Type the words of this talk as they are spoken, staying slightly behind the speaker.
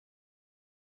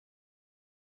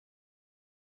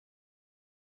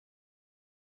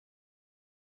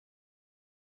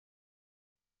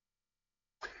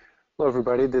Hello,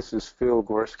 everybody. This is Phil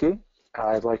Gorski.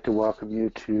 I'd like to welcome you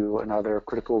to another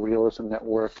Critical Realism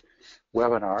Network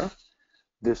webinar.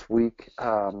 This week,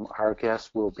 our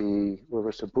guest will be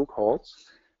Larissa Buchholz,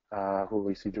 who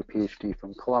received her PhD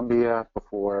from Columbia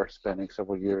before spending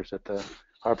several years at the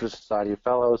Harvard Society of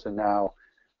Fellows and now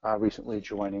recently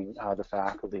joining the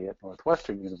faculty at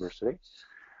Northwestern University.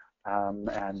 Some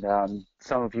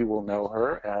of you will know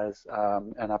her as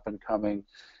an up-and-coming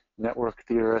network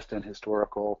theorist and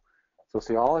historical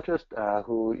sociologist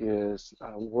who is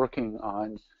working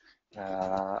on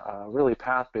a really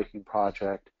path-breaking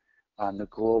project on the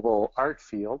global art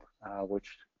field,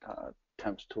 which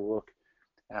attempts to look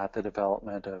at the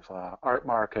development of art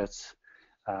markets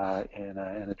in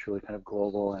a truly kind of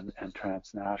global and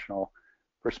transnational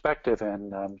perspective.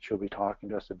 And she'll be talking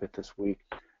to us a bit this week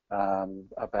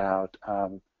about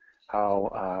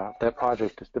how that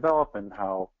project is developed and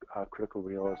how critical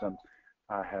realism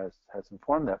has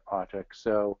informed that project.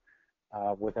 So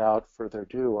without further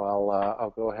ado,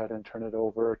 I'll go ahead and turn it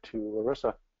over to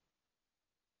Larissa.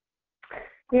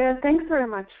 Yeah, thanks very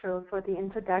much, Phil, for the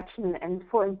introduction and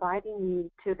for inviting me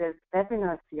to this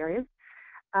webinar series,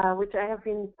 which I have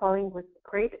been following with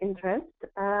great interest.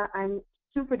 I'm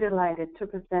super delighted to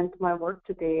present my work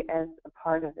today as a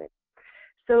part of it.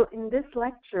 So in this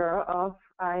lecture of,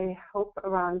 I hope,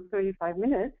 around 35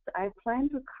 minutes, I plan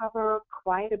to cover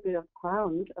quite a bit of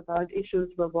ground about issues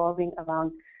revolving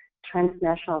around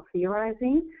transnational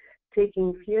theorizing,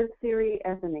 taking field theory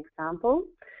as an example.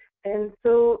 And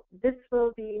so this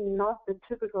will be not the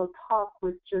typical talk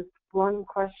with just one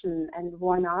question and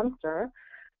one answer.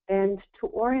 And to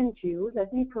orient you,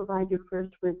 let me provide you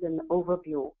first with an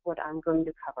overview of what I'm going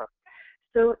to cover.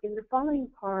 So in the following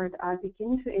part, I'll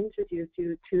begin to introduce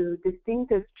you to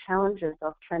distinctive challenges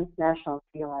of transnational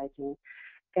theorizing.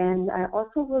 And I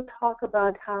also will talk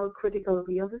about how critical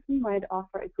realism might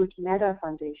offer a good meta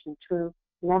foundation to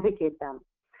navigate them.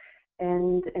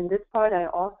 And in this part, I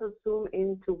also zoom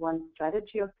into one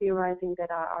strategy of theorizing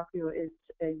that I argue is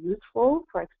useful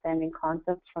for extending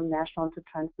concepts from national to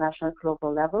transnational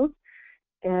global levels,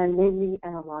 and namely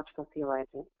analogical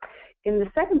theorizing. In the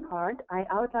second part, I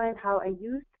outline how I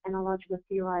used analogical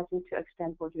theorizing to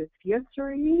extend Bourdieu's field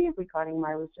theory regarding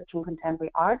my research on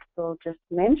contemporary art. Phil just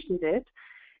mentioned it.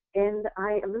 And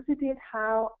I elucidate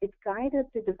how it guided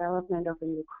the development of a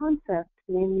new concept,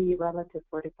 namely relative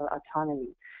vertical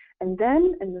autonomy. And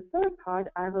then in the third part,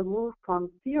 I will move from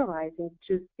theorizing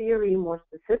to theory more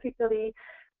specifically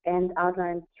and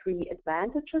outline three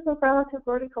advantages of relative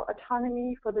vertical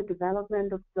autonomy for the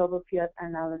development of global field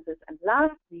analysis. And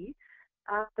lastly,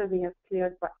 after we have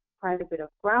cleared quite a bit of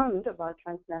ground about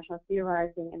transnational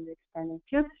theorizing and extending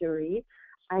field theory,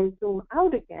 I zoom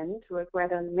out again to a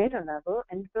greater meta level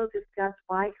and will discuss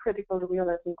why critical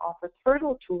realism offers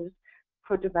fertile tools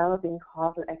for developing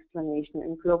causal explanation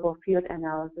in global field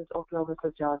analysis or global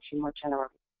sociology more generally.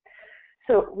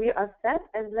 So we are set,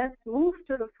 and let's move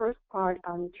to the first part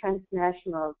on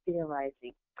transnational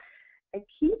theorizing. A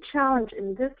key challenge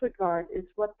in this regard is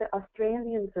what the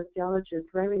Australian sociologist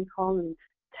Raymond Collins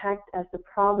tagged as the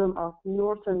problem of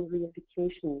northern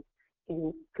reification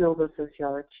in global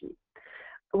sociology.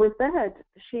 With that,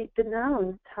 she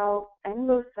denounced how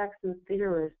Anglo-Saxon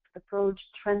theorists approached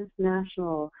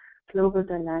transnational global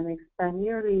dynamics by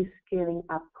merely scaling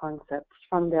up concepts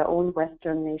from their own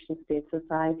Western nation-state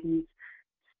societies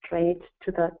straight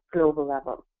to the global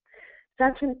level.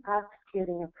 Such an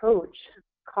upscaling approach,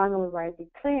 Connell rightly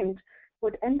claimed,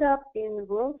 would end up in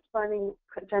world-spanning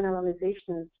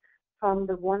generalizations from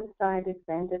the one-sided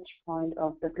vantage point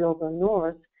of the global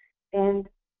north, and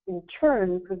in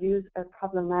turn produce a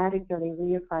problematically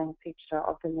reifying picture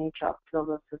of the nature of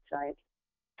global society.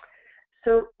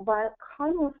 So while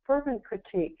Connell's fervent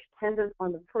critique tended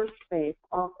on the first wave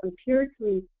of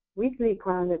empirically weakly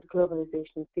grounded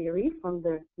globalization theory from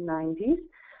the 90s,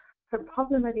 her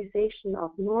problematization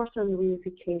of northern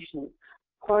reification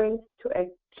points to a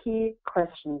key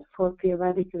question for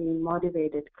theoretically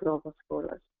motivated global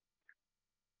scholars.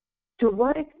 To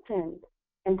what extent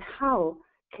and how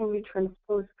can we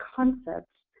transpose concepts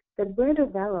that were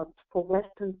developed for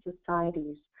Western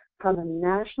societies from a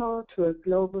national to a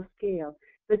global scale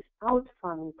without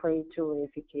falling prey to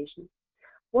reification?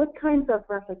 What kinds of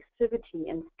reflexivity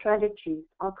and strategies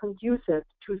are conducive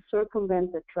to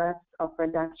circumvent the traps of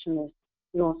reductionist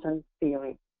Northern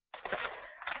theory?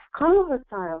 Connell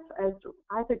herself, as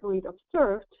Isaac Reed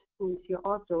observed, who is here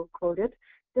also quoted,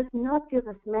 does not give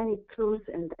us many clues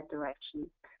in that direction.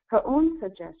 Her own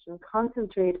suggestions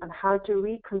concentrate on how to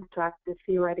reconstruct the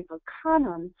theoretical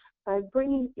canon by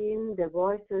bringing in the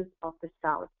voices of the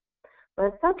South.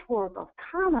 But such work of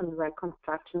canon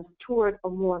reconstructions toward a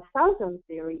more southern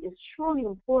theory is surely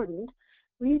important.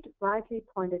 Reid rightly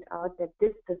pointed out that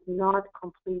this does not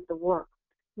complete the work.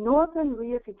 Northern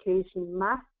reification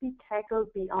must be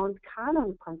tackled beyond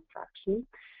canon construction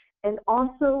and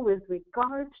also with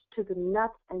regard to the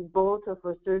nuts and bolts of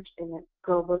research in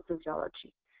global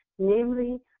sociology,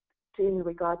 namely in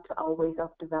regard to our ways of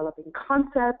developing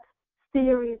concepts,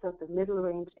 theories of the middle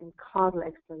range, and causal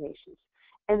explanations.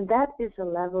 And that is a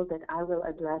level that I will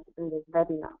address in this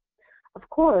webinar. Of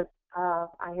course,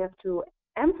 I have to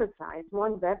emphasize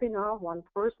one webinar, one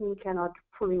person cannot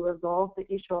fully resolve the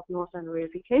issue of Northern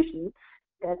reification.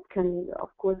 That can, of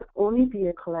course, only be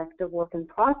a collective work in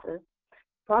progress,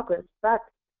 but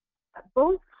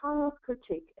both Carl's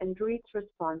critique and Reid's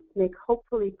response make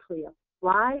hopefully clear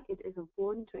why it is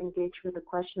important to engage with the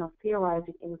question of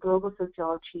theorizing in global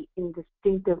sociology in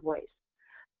distinctive ways,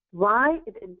 why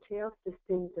it entails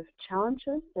distinctive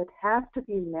challenges that have to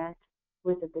be met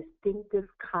with a distinctive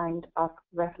kind of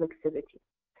reflexivity.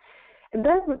 In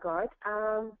that regard,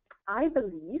 I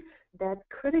believe that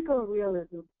critical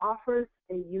realism offers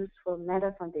a useful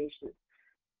meta foundation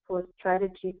for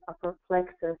strategies of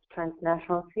reflexive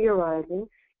transnational theorizing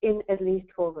in at least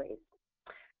 4 ways.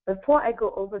 Before I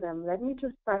go over them, let me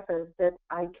just preface that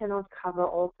I cannot cover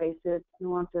all facets,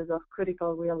 nuances of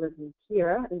critical realism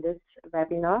here in this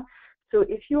webinar. So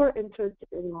if you are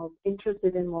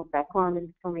interested in more background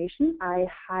information, I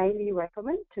highly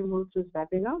recommend to move to this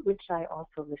webinar, which I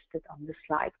also listed on the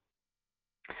slide.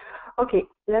 Okay,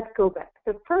 let's go back.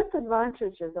 The first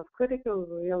advantages of critical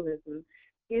realism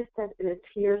is that it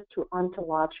adheres to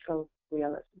ontological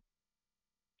realism.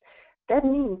 That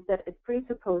means that it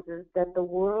presupposes that the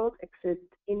world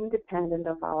exists independent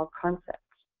of our concepts.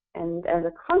 And as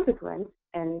a consequence,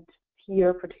 and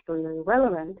here particularly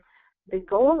relevant, the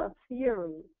goal of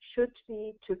theory should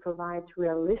be to provide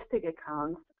realistic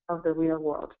accounts of the real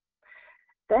world.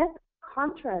 That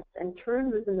contrasts in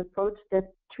turn with an approach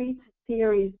that treats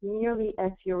theories merely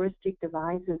as heuristic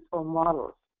devices or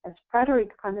models. As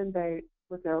Frederick Vandenberg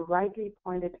rightly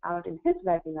pointed out in his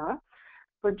webinar,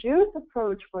 Bourdieu's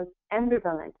approach was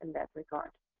ambivalent in that regard.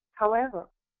 However,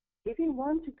 if you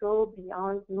want to go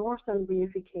beyond Northern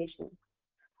reification,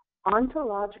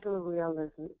 ontological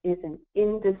realism is an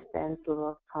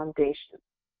indispensable foundation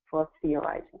for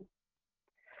theorizing.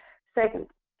 Second,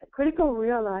 critical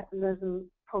realism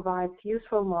provides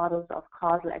useful models of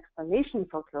causal explanation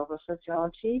for global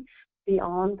sociology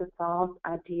beyond the false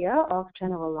idea of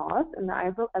general laws, and I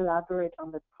will elaborate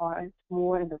on this part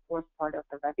more in the 4th part of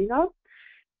the webinar.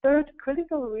 Third,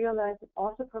 critical realism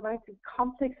also provides a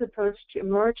complex approach to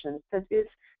emergence, that is,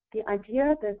 the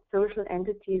idea that social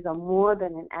entities are more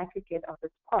than an aggregate of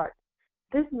its parts.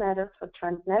 This matters for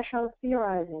transnational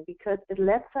theorizing because it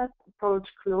lets us approach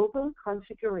global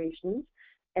configurations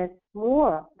as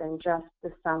more than just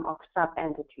the sum of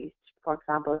sub-entities, for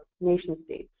example,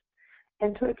 nation-states,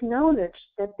 and to acknowledge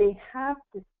that they have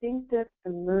distinctive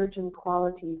emergent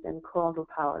qualities and causal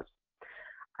powers.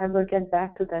 I will get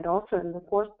back to that also in the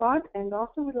 4th part, and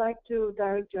also would like to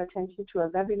direct your attention to a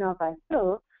webinar by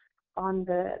Phil on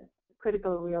the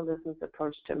critical realism's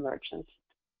approach to emergence.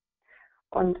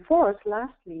 On 4th,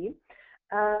 lastly,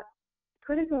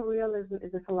 critical realism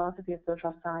is a philosophy of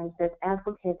social science that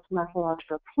advocates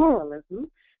methodological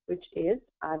pluralism, which is,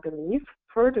 I believe,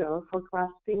 fertile for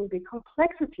grasping the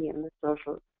complexity in the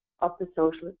social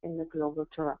in the global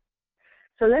terrain.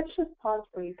 So let's just pause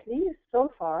briefly.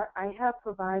 So far, I have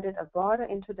provided a broader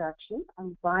introduction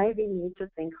on why we need to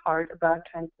think hard about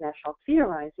transnational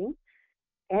theorizing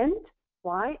and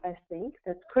why I think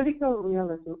that critical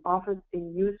realism offers a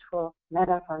useful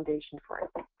meta foundation for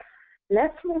it.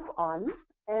 Let's move on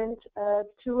and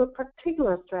to a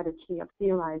particular strategy of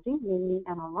theorizing, namely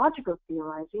analogical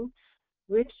theorizing,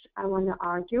 which I want to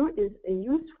argue is a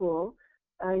useful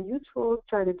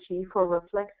strategy for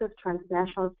reflexive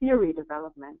transnational theory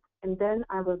development. And then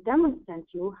I will demonstrate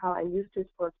to you how I use this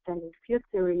for extending field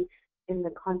theory in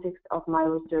the context of my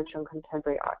research on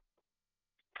contemporary art.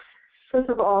 First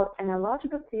of all,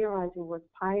 analogical theorizing was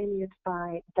pioneered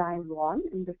by Diane Vaughan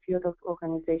in the field of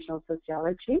organizational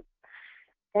sociology.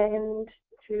 And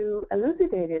to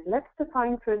elucidate it, let's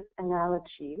define first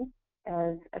analogy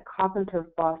as a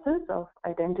cognitive process of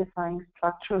identifying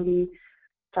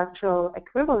structural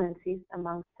equivalencies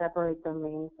among separate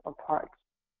domains or parts.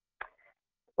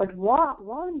 What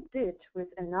Vaughan did with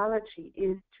analogy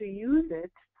is to use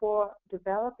it for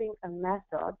developing a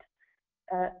method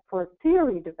for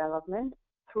theory development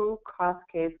through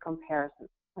cross-case comparison.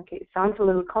 Okay, it sounds a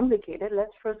little complicated.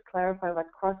 Let's first clarify what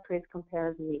cross-case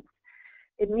comparison means.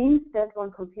 It means that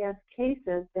one compares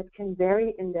cases that can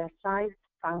vary in their size,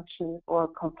 function, or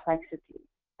complexity.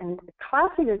 And a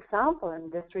classic example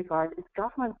in this regard is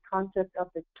government's concept of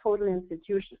the total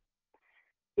institution.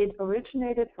 It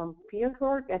originated from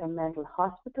fieldwork at a mental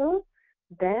hospital.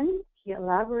 Then he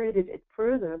elaborated it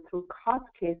further through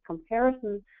cross-case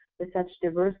comparison with such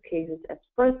diverse cases as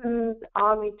prisons,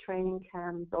 army training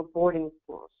camps, or boarding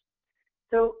schools.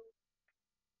 So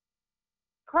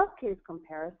cross-case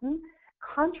comparison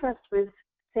contrasts with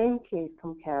same-case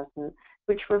comparison,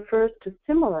 which refers to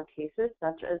similar cases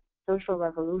such as social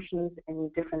revolutions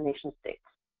in different nation states,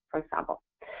 for example.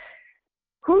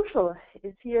 Crucial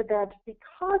is here that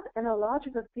because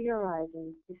analogical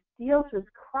theorizing deals with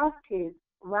cross-case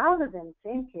rather than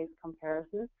same-case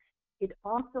comparison, it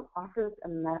also offers a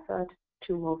method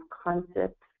to move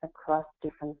concepts across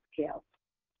different scales.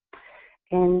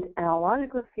 And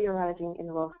analogical theorizing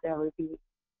involves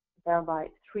thereby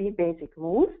three basic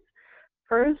moves.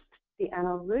 First, the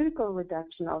analytical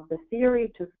reduction of the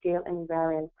theory to scale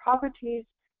invariant properties.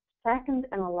 Second,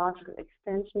 analogical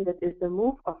extension, that is the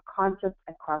move of concepts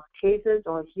across cases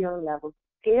or higher-level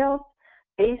scales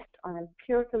based on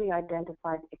empirically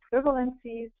identified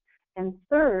equivalencies. And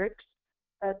third,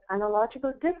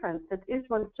 analogical difference, that is,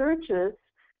 one searches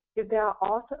if there are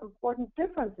also important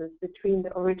differences between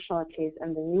the original case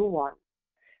and the new one.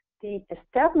 The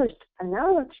established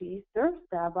analogy serves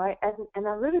thereby as an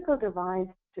analytical device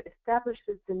to establish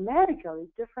systematically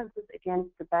differences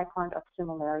against the background of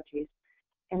similarities.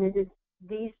 And it is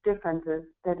these differences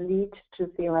that lead to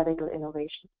theoretical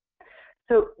innovation.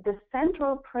 So the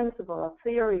central principle of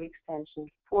theory extension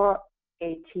for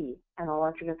AT,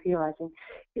 analogical theorizing,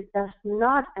 is thus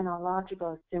not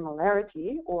analogical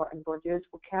similarity, or in Bourdieu's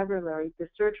vocabulary, the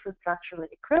search for structural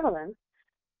equivalence,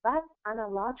 but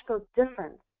analogical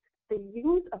difference, the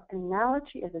use of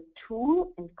analogy as a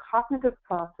tool in cognitive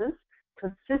process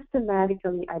to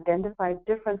systematically identify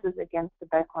differences against the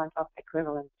background of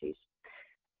equivalencies.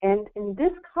 And in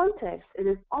this context, it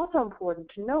is also important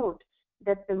to note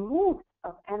that the moves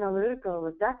of analytical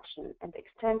reduction and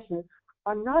extension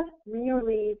are not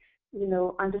merely,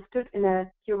 understood in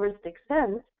a heuristic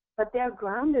sense, but they are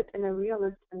grounded in a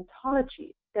realist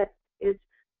ontology. That is,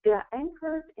 they are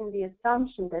anchored in the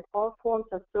assumption that all forms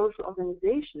of social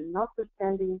organization,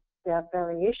 notwithstanding their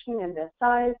variation in their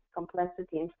size,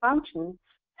 complexity, and function,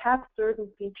 have certain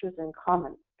features in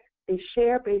common. They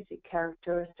share basic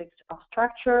characteristics of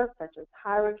structure, such as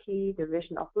hierarchy,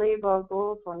 division of labor,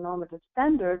 goals, or normative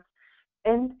standards,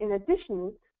 and in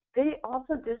addition, they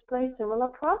also display similar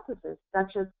processes,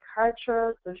 such as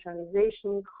culture,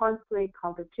 socialization, conflict,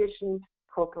 competition,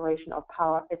 cooperation of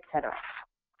power, etc.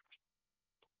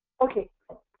 Okay,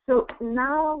 so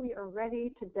now we are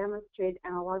ready to demonstrate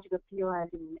analogical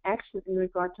theorizing in action in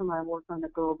regard to my work on the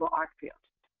global art field.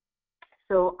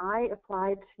 So I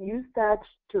used that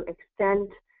to extend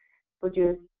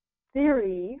Bourdieu's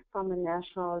theory from a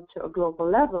national to a global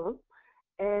level.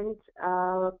 And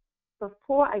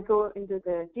before I go into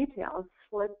the details,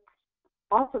 let's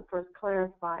also first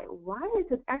clarify, why is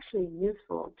it actually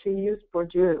useful to use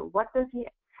Bourdieu? What does he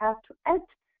have to add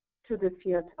to the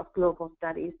field of global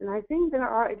studies? And I think there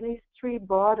are at least three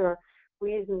broader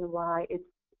reasons why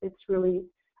it's really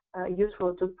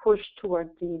useful to push toward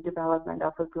the development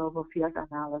of a global field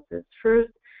analysis.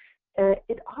 First,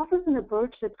 it offers an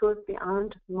approach that goes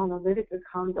beyond monolithic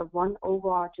account of one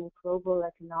overarching global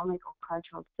economic or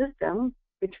cultural system,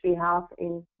 which we have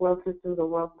in world systems or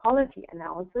world polity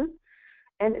analysis,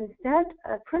 and instead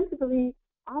principally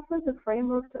offers a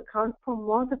framework to account for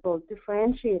multiple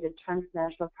differentiated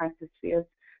transnational practice spheres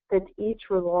that each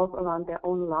revolve around their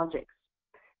own logics.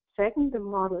 Second, the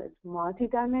model is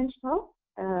multidimensional,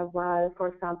 while, for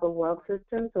example, world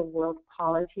systems or world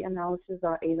polity analysis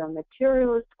are either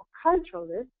materialist or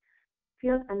culturalist,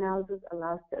 field analysis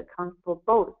allows to account for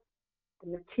both the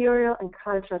material and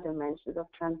cultural dimensions of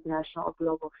transnational or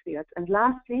global fields. And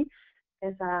lastly,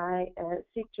 as I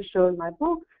seek to show in my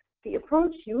book, the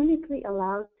approach uniquely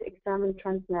allows to examine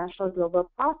transnational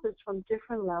global process from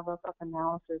different levels of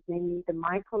analysis, namely the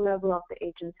micro level of the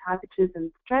agent's habitus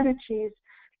and strategies,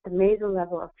 the meso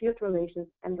level of field relations,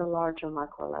 and the larger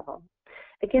macro level.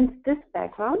 Against this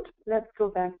background, let's go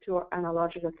back to our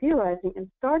analogical theorizing and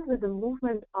start with the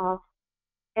movement of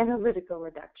analytical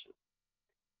reduction.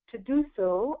 To do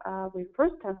so, we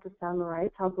first have to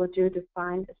summarize how Bourdieu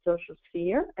defined a social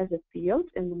sphere as a field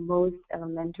in the most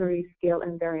elementary scale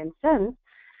invariant sense.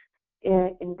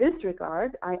 In this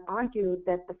regard, I argue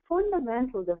that the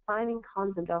fundamental defining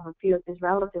concept of a field is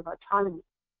relative autonomy.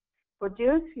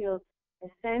 Bourdieu's field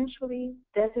essentially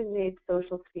designates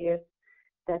social spheres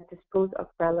that dispose of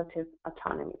relative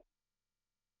autonomy.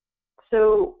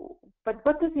 So, but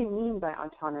what does he mean by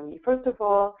autonomy? First of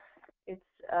all, it's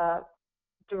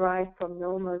derived from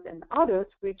nomos and others,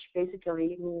 which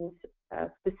basically means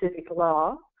specific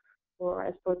law, or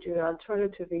as Bourdieu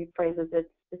alternatively phrases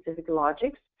it, specific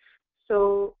logics.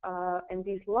 So, and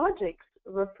these logics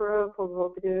refer for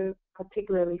Bourdieu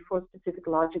particularly for specific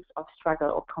logics of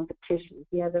struggle or competition.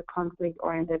 He has a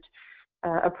conflict-oriented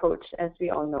approach, as we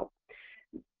all know.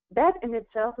 That in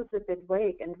itself is a bit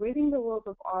vague, and reading the world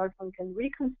of art, one can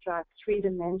reconstruct three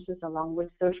dimensions along which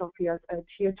social fields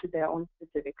adhere to their own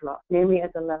specific law, namely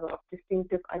at the level of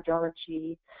distinctive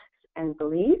ideology and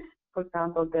beliefs, for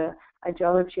example, the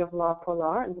ideology of law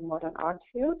polar in the modern art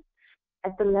field,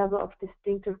 at the level of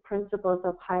distinctive principles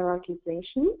of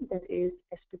hierarchization, that is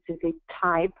a specific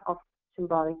type of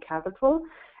symbolic capital,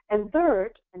 and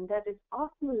third, and that is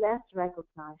often less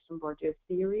recognized in Bourdieu's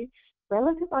theory,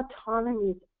 relative autonomy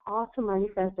is also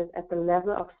manifested at the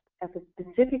level of a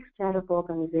specific set of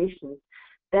organizations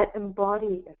that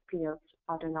embody a field's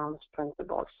autonomous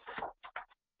principles.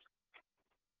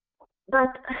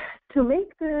 But to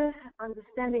make the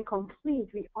understanding complete,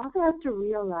 we also have to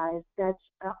realize that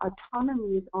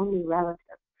autonomy is only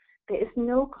relative. There is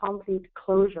no complete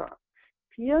closure.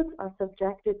 Fields are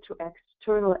subjected to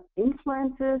external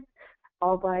influences,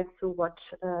 albeit through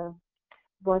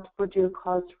what Bourdieu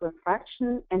calls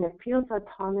refraction, and a field's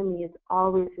autonomy is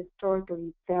always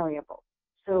historically variable.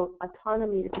 So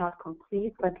autonomy is not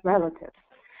complete, but relative.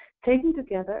 Taken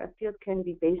together, a field can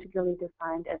be basically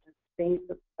defined as a space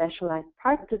of specialized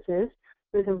practices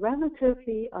with a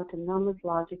relatively autonomous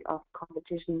logic of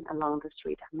competition along the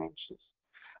three dimensions.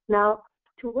 Now,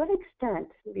 to what extent,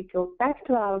 we go back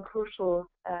to our crucial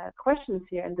questions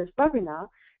here in this webinar,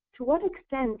 to what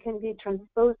extent can we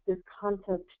transpose this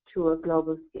concept to a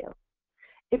global scale?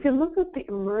 If you look at the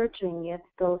emerging yet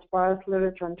still sparse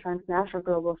literature on transnational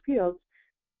global fields,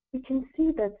 we can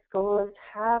see that scholars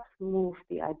have moved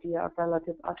the idea of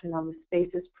relative autonomous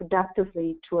spaces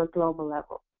productively to a global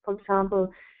level. For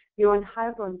example, Johan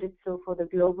Heilbronn did so for the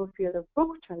global field of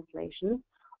book translation,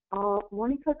 or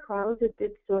Monica Krause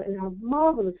did so in her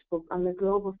marvelous book on the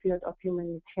global field of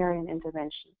humanitarian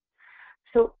intervention.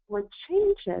 So what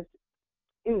changes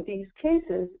in these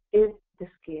cases is the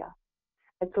scale.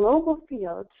 A global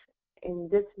field, in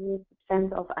this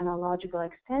sense of analogical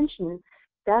extension,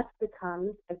 thus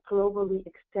becomes a globally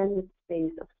extended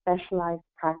space of specialized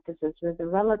practices with a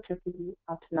relatively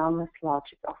autonomous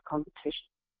logic of competition.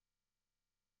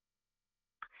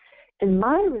 In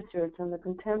my research on the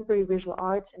contemporary visual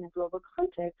arts in a global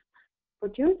context,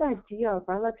 Bourdieu's idea of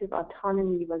relative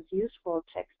autonomy was useful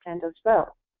to extend as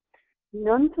well.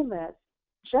 Nonetheless,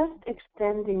 just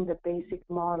extending the basic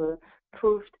model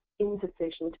proved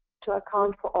insufficient to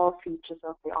account for all features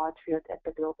of the art field at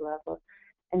the global level.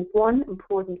 And one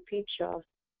important feature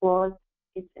was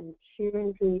its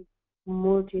inherently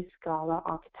multi-scalar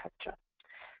architecture.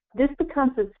 This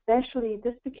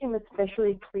became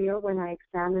especially clear when I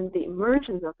examined the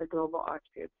emergence of the global art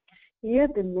field. Here,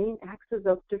 the main axis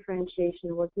of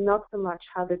differentiation was not so much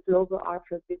how the global art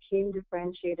field became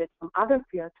differentiated from other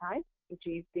field types,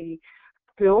 e.g. the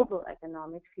global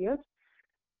economic field.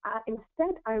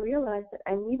 Instead, I realized that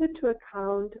I needed to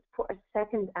account for a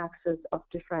second axis of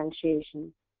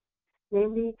differentiation,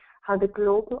 namely how the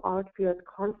global art field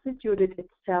constituted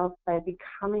itself by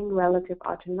becoming relative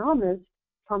autonomous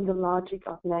from the logic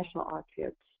of national art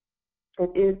fields.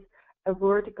 That is, a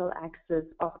vertical axis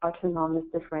of autonomous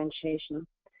differentiation.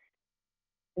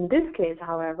 In this case,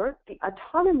 however, the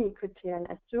autonomy criterion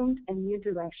assumed a new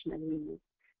direction and meaning.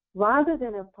 Rather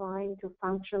than applying to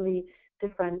functionally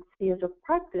different spheres of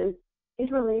practice,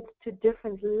 it relates to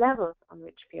different levels on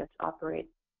which fields operate.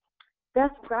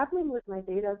 Thus, grappling with my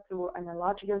data through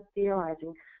analogical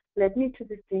theorizing led me to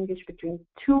distinguish between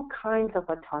two kinds of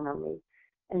autonomy.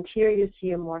 And here you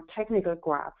see a more technical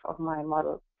graph of my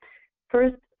model.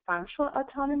 First, functional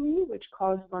autonomy, which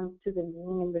corresponds to the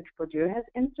meaning in which Bourdieu has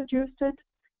introduced it.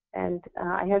 And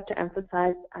I have to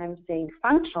emphasize I'm saying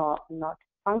functional, not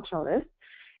functionalist.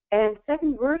 And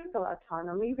second, vertical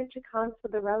autonomy, which accounts for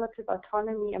the relative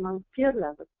autonomy among field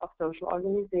levels of social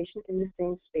organizations in the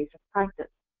same space of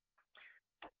practice.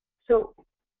 So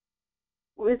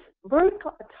with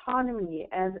vertical autonomy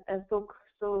as so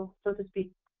to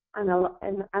speak,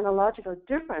 an analogical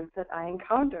difference that I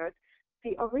encountered,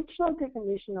 the original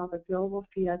definition of a global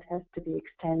field has to be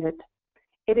extended.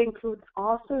 It includes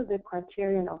also the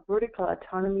criterion of vertical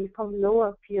autonomy from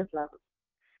lower field levels.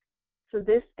 So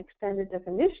this extended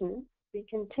definition, we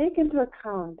can take into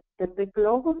account that the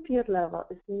global field level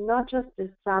is not just the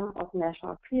sum of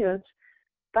national fields,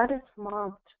 but it's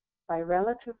marked by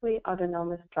relatively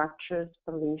autonomous structures,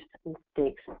 beliefs, and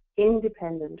stakes,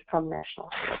 independent from national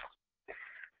fields.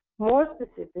 More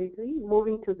specifically,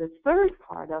 moving to the third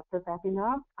part of the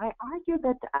webinar, I argue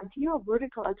that the idea of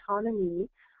vertical autonomy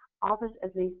offers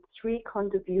at least three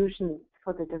contributions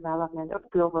for the development of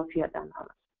global field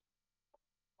analysis.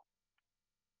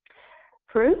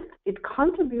 First, it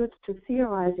contributes to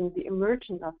theorizing the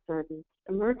emergence of certain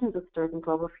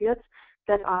global fields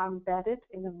that are embedded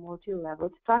in a multi-level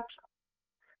structure.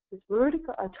 With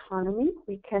vertical autonomy,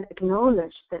 we can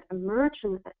acknowledge that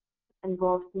emergence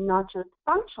involves not just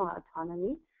functional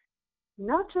autonomy,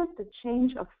 not just a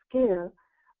change of scale,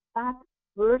 but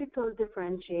vertical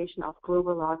differentiation of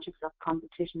global logics of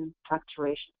competition and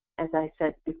structuration, as I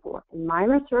said before. In my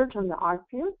research on the art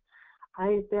field,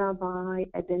 I thereby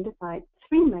identified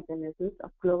three mechanisms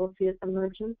of global field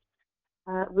emergence,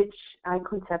 which I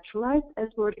conceptualized as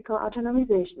vertical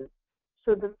autonomization.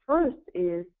 So the first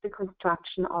is the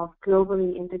construction of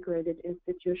globally integrated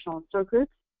institutional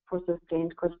circuits for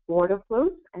sustained cross-border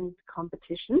flows and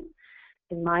competition.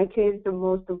 In my case, the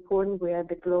most important were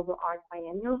the global art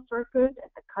biennial circuit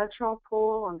at the cultural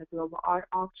pole, on the global art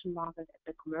auction market at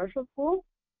the commercial pole.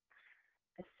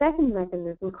 A second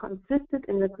mechanism consisted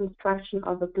in the construction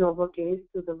of a global gaze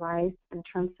through the rise and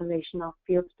transformation of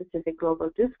field-specific global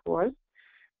discourse,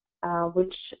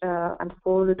 which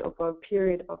unfolded over a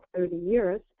period of 30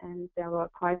 years, and there were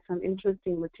quite some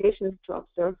interesting mutations to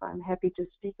observe. I'm happy to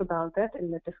speak about that in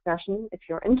the discussion if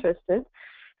you're interested.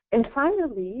 And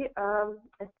finally,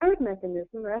 a third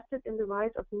mechanism rested in the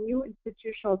rise of new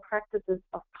institutional practices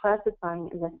of classifying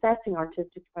and assessing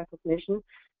artistic recognition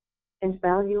and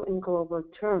value in global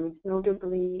terms,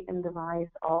 notably in the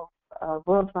rise of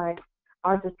worldwide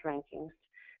artist rankings,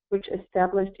 which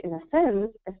established, in a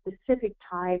sense, a specific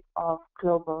type of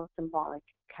global symbolic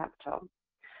capital.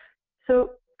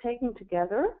 So, taking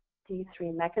together these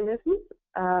three mechanisms,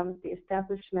 the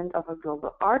establishment of a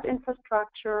global art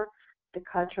infrastructure, the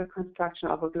cultural construction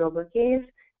of a global gaze,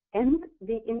 and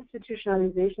the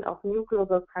institutionalization of new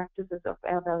global practices of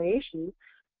evaluation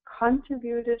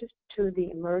contributed to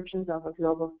the emergence of a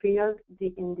global field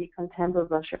in the contemporary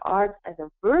virtual arts as a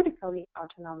vertically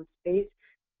autonomous space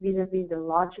vis-a-vis the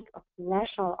logic of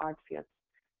national art fields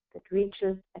that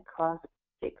reaches across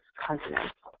 6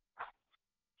 continents.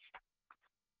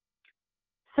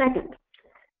 Second,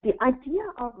 the idea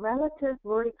of relative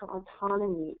vertical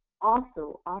autonomy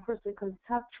also offers a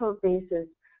conceptual basis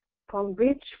from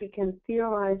which we can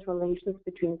theorize relations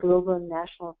between global and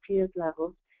national field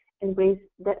levels in ways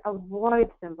that avoid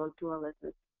symbol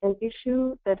dualism, an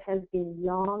issue that has been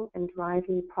long and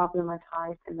widely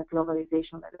problematized in the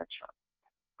globalization literature.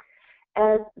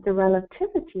 As the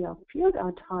relativity of field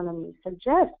autonomy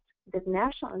suggests that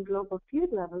national and global field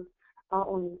levels are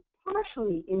only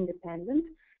partially independent,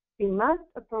 we must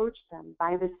approach them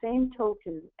by the same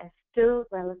token as still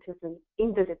relatively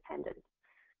interdependent.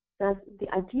 Thus,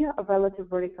 the idea of relative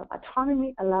vertical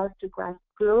autonomy allows to grasp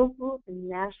global and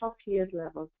national field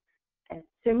levels as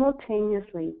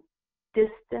simultaneously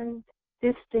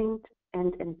distinct,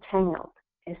 and entangled,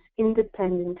 as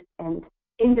independent and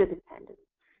interdependent,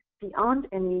 beyond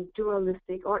any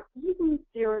dualistic or even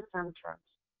zero-sum terms.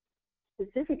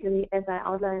 Specifically, as I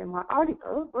outlined in my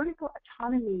article, vertical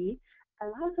autonomy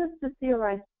allows us to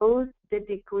theorize both the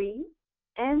degree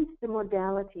and the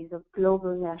modalities of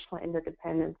global national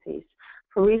interdependencies.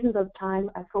 For reasons of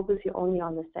time, I focus here only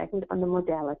on the second, on the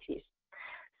modalities.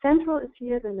 Central is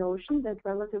here the notion that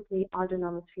relatively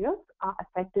autonomous fields are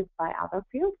affected by other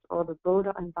fields or the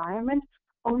broader environment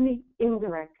only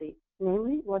indirectly,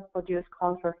 namely what Bourdieu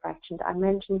calls refraction. I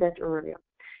mentioned that earlier.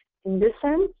 In this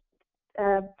sense,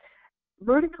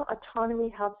 vertical autonomy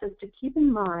helps us to keep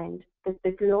in mind that the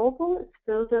global is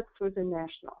filtered through the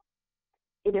national.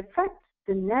 It affects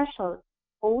the national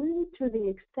only to the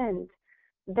extent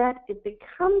that it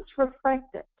becomes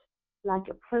refracted like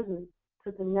a prism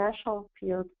to the national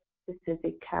field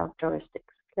specific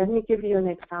characteristics. Let me give you an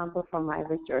example from my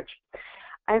research.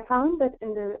 I found that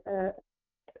in the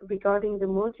regarding the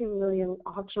multi-million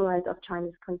auction rights of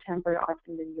Chinese contemporary art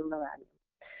in the new millennium,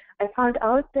 I found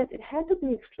out that it had to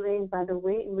be explained by the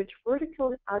way in which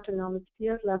vertical autonomous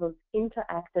field levels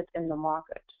interacted in the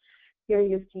market. Here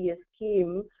you see a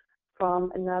scheme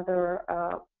from another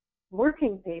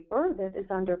working paper that is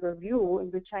under review,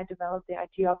 in which I developed the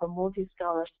idea of a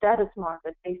multi-scalar status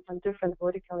market based on different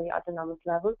vertically autonomous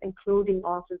levels, including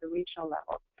also the regional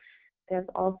level. There's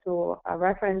also a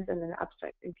reference in an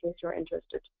abstract in case you're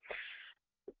interested.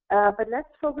 But let's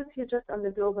focus here just on the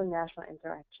global national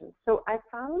interaction. So I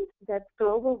found that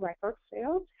global record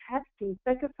sales had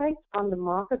feedback effects on the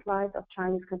market rise of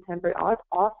Chinese contemporary art,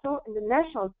 also in the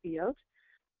national field,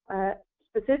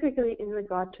 specifically in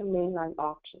regard to mainline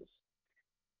auctions.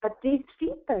 But these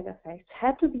feedback effects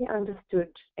had to be understood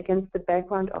against the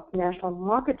background of national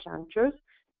market junctures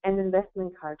and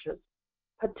investment cultures,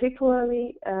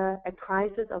 particularly a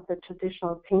crisis of the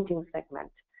traditional painting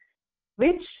segment,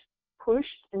 which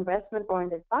pushed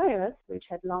investment-oriented buyers, which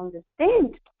had long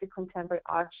disdained the contemporary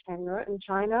art genre in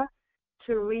China,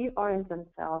 to reorient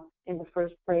themselves in the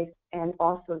first place and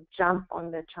also jump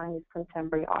on the Chinese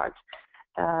contemporary art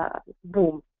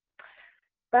boom.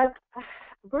 But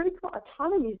vertical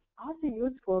autonomy is also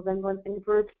useful when one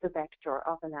inverts the vector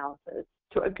of analysis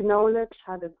to acknowledge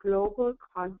how the global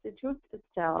constitutes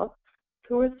itself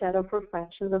through a set of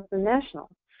reflections of the national.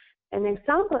 An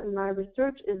example in my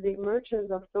research is the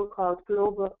emergence of so-called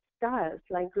global styles,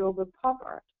 like global pop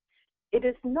art. It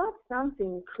is not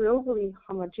something globally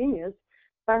homogeneous,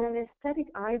 but an aesthetic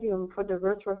idiom for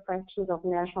diverse reflections of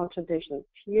national traditions.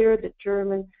 Here, the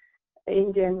German,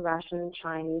 Indian, Russian,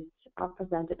 Chinese are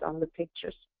presented on the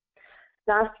pictures.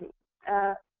 Lastly,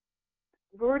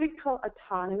 vertical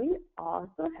autonomy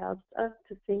also helps us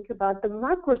to think about the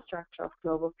macrostructure of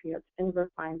global fields in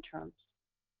refined terms.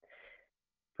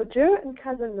 Bourdieu and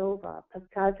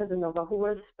Pascal Casanova, who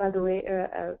was, by the way,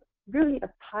 really a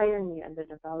pioneer in the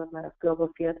development of global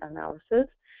field analysis,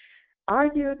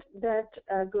 argued that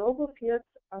global fields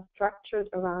are structured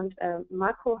around a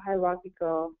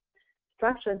macro-hierarchical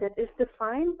structure that is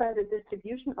defined by the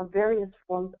distribution of various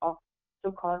forms of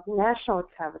so-called national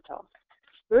capitals.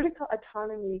 Vertical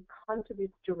autonomy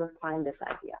contributes to refine this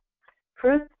idea.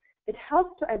 First, it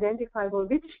helps to identify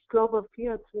which global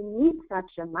fields will need such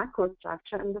a macro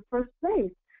structure in the first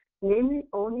place, namely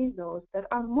only those that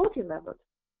are multi-leveled,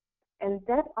 and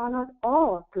that are not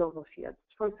all global fields.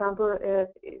 For example,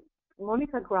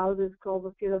 Monica Grause's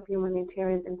global field of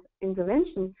humanitarian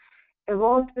intervention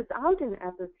evolved without an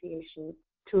association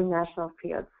to national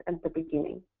fields at the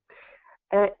beginning.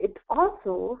 It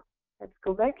also, let's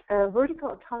go back,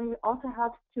 vertical autonomy also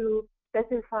helps to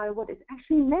specify what is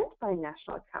actually meant by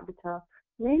national capital,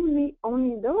 namely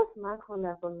only those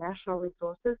macro-level national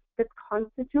resources that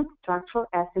constitute structural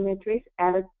asymmetries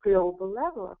at a global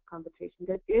level of competition,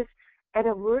 that is, at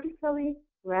a vertically,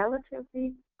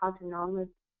 relatively autonomous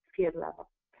field level.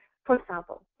 For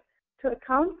example, to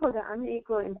account for the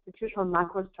unequal institutional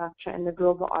macrostructure in the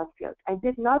global art field, I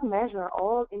did not measure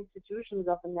all institutions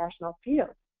of the national field.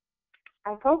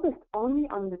 I focused only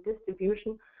on the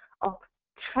distribution of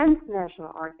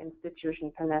transnational art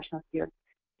institutions per national field,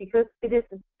 because it is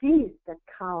these that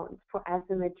count for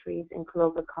asymmetries in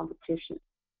global competition.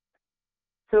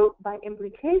 So by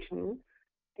implication,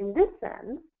 in this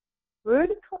sense,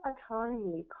 vertical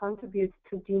autonomy contributes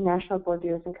to denational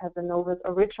Bourdieu's and Casanova's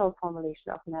original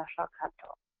formulation of national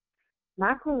capital.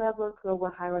 Macro-level global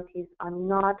hierarchies are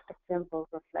not a simple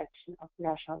reflection of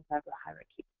national-level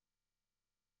hierarchies.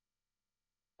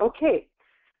 Okay,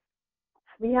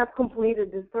 we have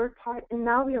completed the third part, and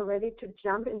now we are ready to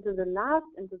jump into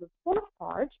the fourth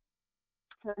part.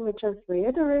 Let me just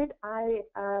reiterate. I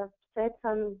said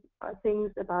some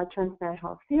things about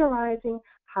transnational theorizing,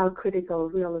 how critical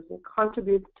realism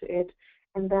contributes to it,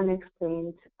 and then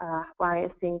explained why I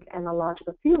think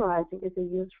analogical theorizing is a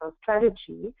useful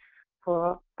strategy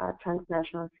for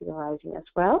transnational theorizing as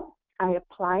well. I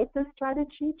applied this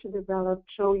strategy to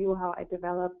show you how I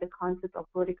developed the concept of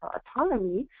vertical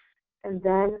autonomy, and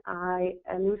then I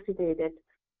elucidated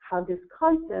how this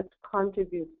concept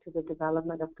contributes to the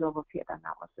development of global field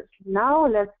analysis. Now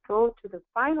let's go to the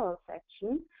final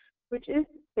section, which is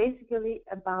basically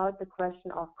about the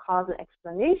question of causal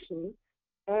explanation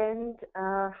and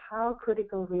how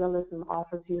critical realism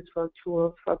offers useful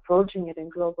tools for approaching it in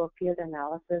global field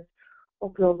analysis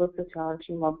or global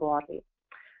sociology more broadly.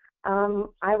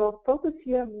 I will focus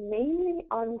here mainly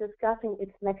on discussing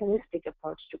its mechanistic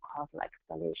approach to causal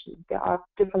explanation. There are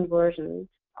different versions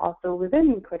also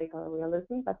within critical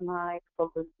realism, but my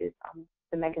focus is on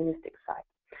the mechanistic side.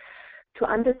 To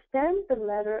understand the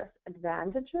latter's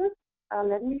advantages,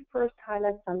 let me first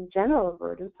highlight some general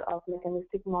verdicts of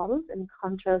mechanistic models in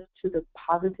contrast to the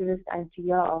positivist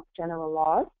idea of general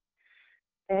laws.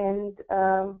 And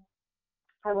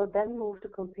I will then move to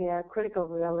compare critical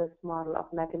realist model of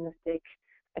mechanistic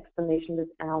explanation with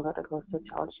analytical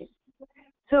sociology.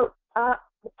 So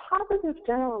the positive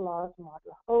general laws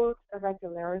model holds a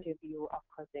regularity view of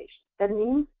causation. That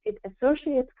means it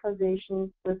associates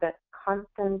causation with a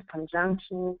constant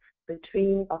conjunction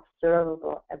between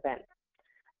observable events.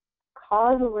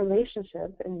 causal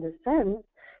relationship in this sense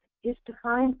is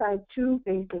defined by two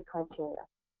basic criteria: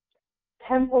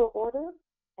 temporal order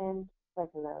and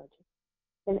regularity.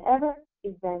 Whenever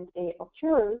event A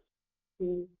occurs,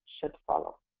 B should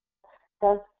follow.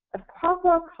 Thus, a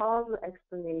proper causal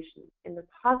explanation in the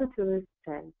positivist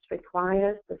sense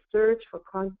requires the search for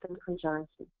constant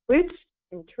conjunctions, which,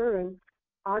 in turn,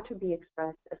 are to be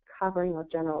expressed as covering or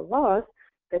general laws,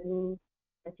 that means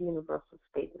as universal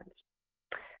statements.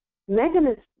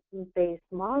 Mechanism-based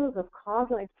models of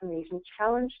causal explanation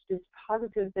challenge this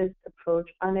positivist approach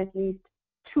on at least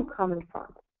two common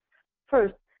fronts.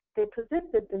 First, they posit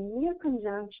that the mere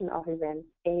conjunction of events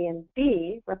A and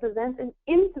B represents an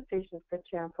insufficient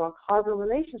criterion for a causal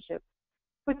relationship,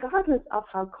 regardless of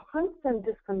how constant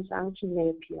this conjunction may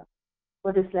appear.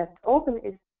 What is left open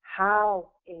is how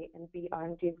A and B are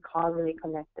indeed causally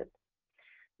connected.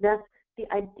 Thus,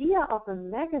 the idea of a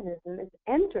mechanism is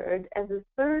entered as a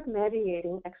third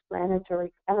mediating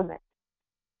explanatory element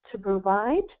to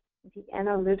provide the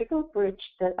analytical bridge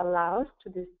that allows to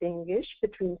distinguish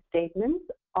between statements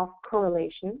of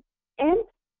correlation and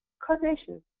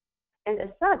causation. And as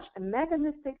such, a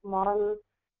mechanistic model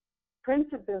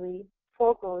principally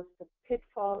foregoes the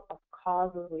pitfall of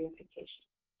causal reification.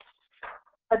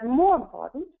 But more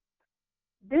important,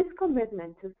 this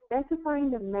commitment to specifying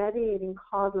the mediating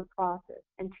causal process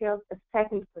entails a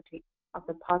second critique of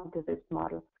the positivist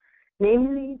model,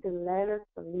 namely the latter's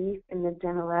belief in the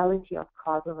generality of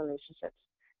causal relationships,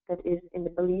 that is, in the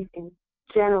belief in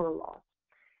general laws.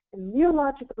 In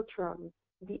neological terms,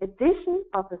 the addition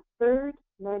of a third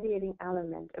mediating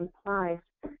element implies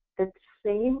that the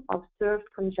same observed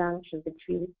conjunction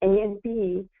between A and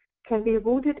B can be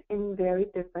rooted in very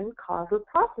different causal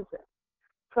processes.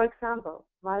 For example,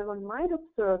 while one might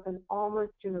observe an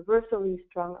almost universally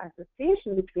strong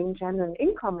association between gender and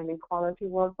income inequality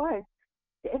worldwide,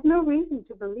 there is no reason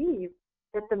to believe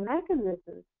that the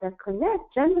mechanisms that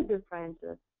connect gender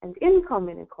differences and income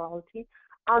inequality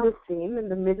are the same in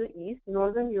the Middle East,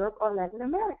 Northern Europe, or Latin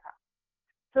America.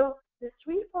 So the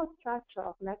threefold structure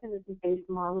of mechanism-based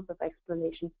models of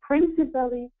explanation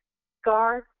principally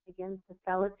guards against the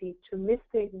fallacy to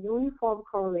mistake uniform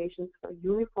correlations for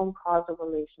uniform causal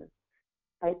relations.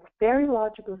 By its very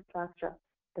logical structure,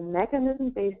 the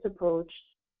mechanism-based approach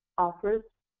offers,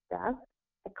 thus,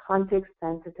 a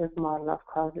context-sensitive model of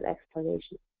causal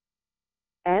explanation.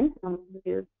 And,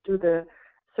 to do the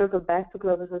circle back to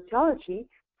global sociology,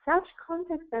 such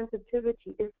context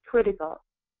sensitivity is critical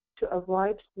to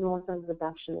avoid northern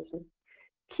reductionism.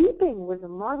 Keeping with a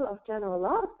model of general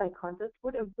laws, by contrast,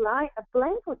 would imply a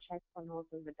blanco check for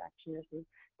northern reductionism,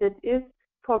 that is,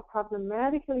 for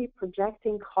problematically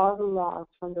projecting causal laws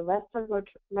from the Western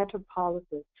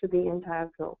metropolises to the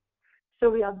entire globe. So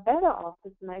we are better off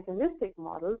with mechanistic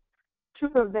models to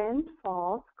prevent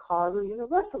false causal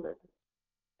universalism.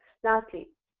 Lastly,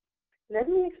 let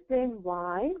me explain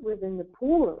why within the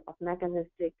pool of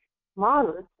mechanistic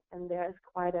models, and there is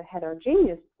quite a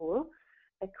heterogeneous pool,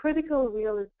 a critical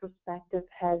realist perspective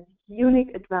has unique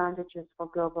advantages for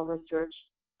global research,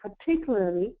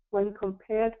 particularly when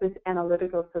compared with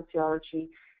analytical sociology,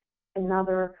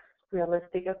 another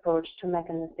realistic approach to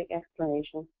mechanistic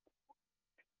explanation.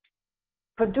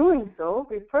 For doing so,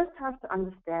 we first have to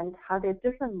understand how their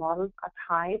different models are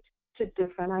tied to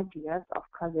different ideas of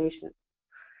causation.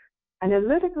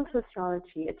 Analytical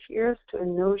sociology adheres to a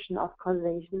notion of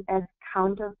causation as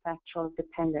counterfactual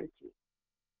dependency.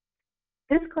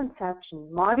 This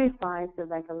conception modifies the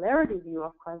regularity view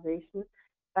of causation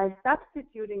by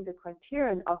substituting the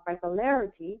criterion of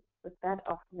regularity with that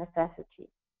of necessity.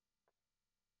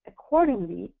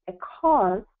 Accordingly, a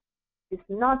cause is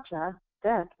not just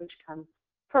that which comes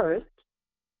first,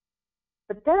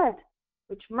 but that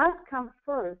which must come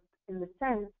first in the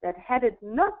sense that had it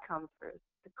not come first,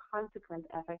 the consequent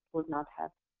effect would not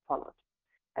have followed.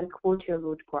 And quote your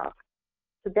root graph.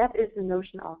 So that is the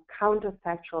notion of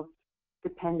counterfactual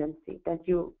dependency, that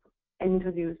you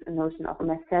introduce a notion of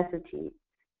necessity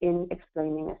in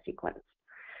explaining a sequence.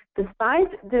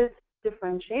 Despite this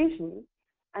differentiation,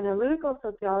 analytical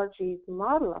sociology's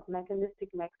model of mechanistic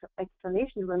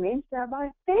explanation remains thereby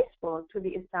faithful to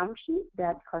the assumption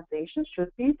that causation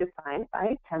should be defined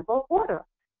by temporal order.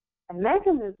 A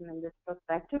mechanism in this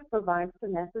perspective provides the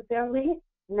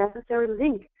necessary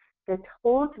link that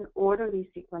holds an orderly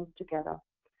sequence together.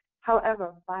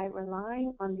 However, by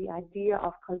relying on the idea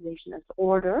of causation as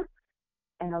order,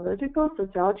 analytical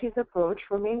sociology's approach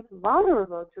remains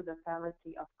vulnerable to the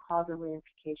fallacy of causal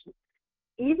reification.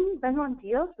 Even when one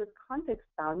deals with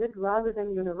context-bounded rather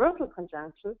than universal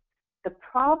conjunctions, the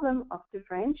problem of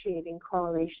differentiating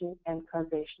correlation and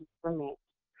causation remains.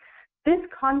 This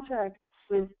contrasts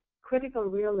with critical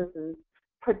realism's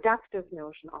productive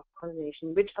notion of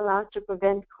causation, which allows to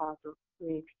prevent causal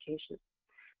reification.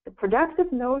 The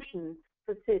productive notion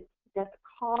persists that the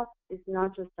cause is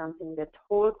not just something that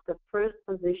holds the first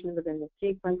position within the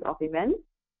sequence of events,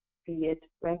 be it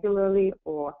regularly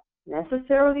or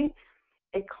necessarily.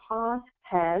 A cause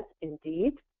has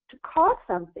indeed to cause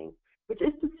something, which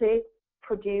is to say,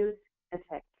 produce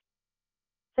effect.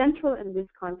 Central in this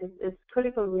context is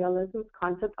critical realism's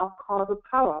concept of causal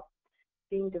power,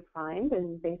 being defined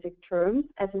in basic terms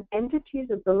as an entity's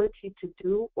ability to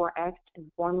do or act in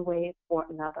one way or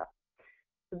another.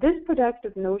 This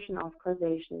productive notion of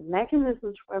causation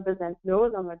mechanisms represent no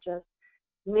longer just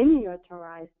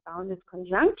miniaturized bounded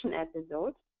conjunction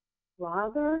episodes,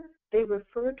 rather they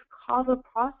refer to causal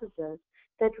processes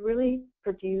that really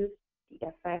produce the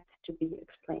effect to be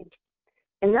explained.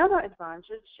 Another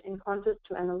advantage in contrast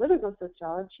to analytical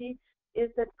sociology is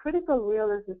that critical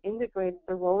realism integrates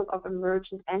the role of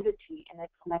emergent entity in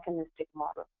its mechanistic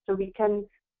model. So we can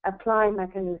apply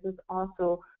mechanisms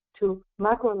also to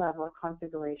macro-level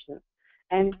configurations.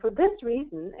 And for this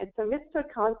reason, it submits to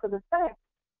account for the fact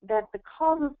that the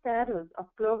causal status of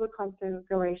global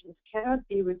configurations cannot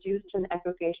be reduced to an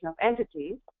aggregation of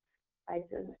entities. I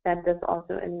said this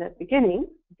also in the beginning,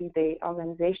 be they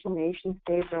organization, nation,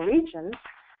 states, or regions,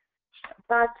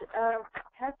 but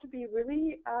has to be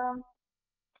really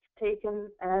taken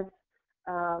as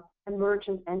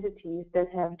emergent entities that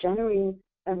have genuine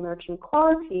emergent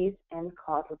qualities and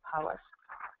causal powers.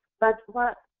 But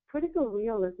what critical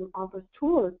realism offers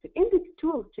tools to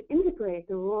integrate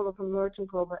the role of emergent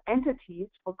global entities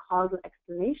for causal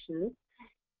explanations,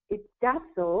 it does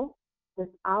so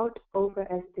without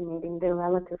overestimating their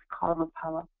relative causal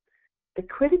power. The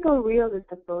critical realist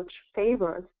approach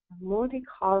favors a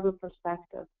multi-causal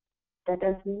perspective that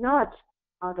does not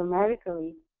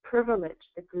automatically privilege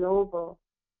the global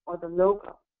or the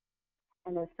local.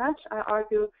 And as such, I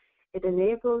argue, it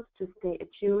enables to stay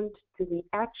attuned to the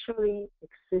actually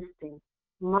existing,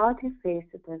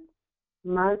 multifaceted,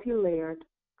 multi-layered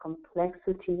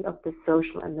complexity of the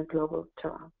social and the global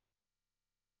terrain.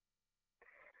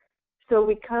 So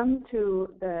we come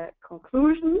to the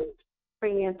conclusion,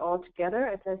 bringing it all together.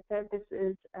 As I said, this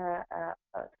is a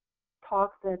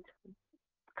talk that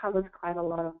covers quite a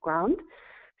lot of ground.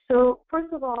 So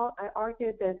first of all, I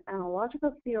argued that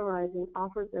analogical theorizing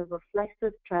offers a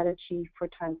reflexive strategy for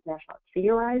transnational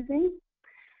theorizing.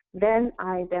 Then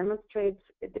I demonstrate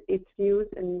its use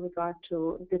in regard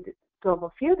to the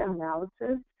global field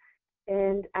analysis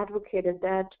and advocated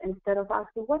that instead of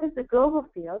asking what is a global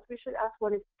field, we should ask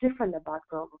what is different about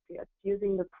global fields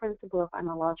using the principle of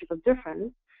analogical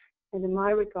difference. And in my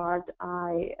regard,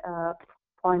 I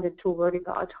pointed to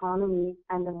vertical autonomy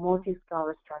and the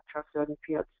multi-scalar structure of certain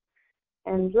fields.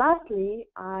 And lastly,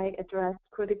 I addressed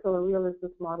critical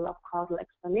realism's model of causal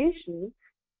explanation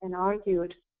and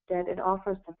argued that it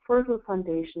offers a fertile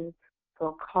foundation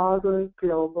for causal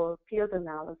global field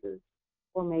analysis,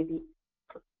 or maybe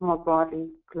more broadly,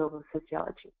 global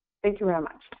sociology. Thank you very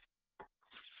much.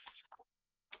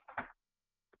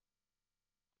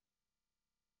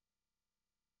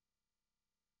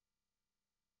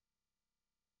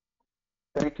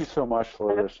 Thank you so much,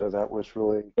 Larissa. That was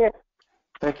really, yes.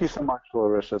 Thank you so much,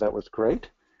 Larissa. That was great.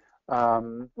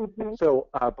 So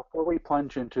before we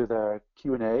plunge into the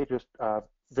Q&A, just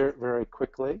very, very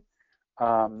quickly,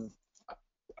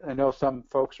 I know some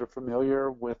folks are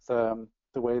familiar with the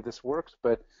way this works,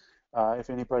 but if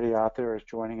anybody out there is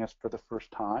joining us for the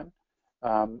first time,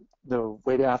 the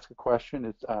way to ask a question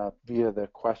is via the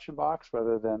question box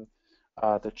rather than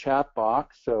the chat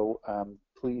box. So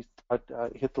please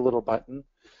hit the little button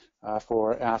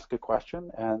for ask a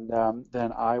question, and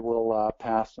then I will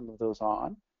pass some of those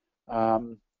on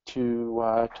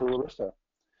to Larissa.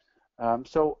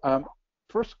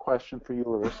 First question for you,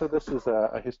 Larissa. This is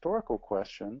a historical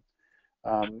question.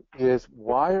 Is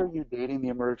why are you dating the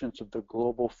emergence of the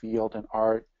global field in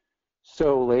art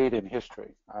so late in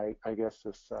history? I guess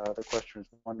this, the question is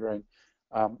wondering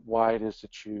why it is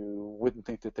that you wouldn't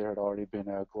think that there had already been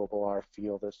a global art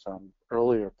field at some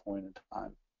earlier point in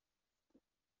time.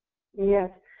 Yes,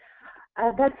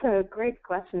 that's a great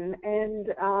question. And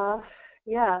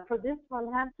yeah, for this one,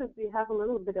 we have a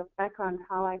little bit of background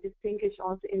how I distinguish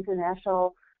also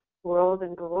international world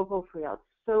and global fields.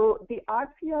 So the art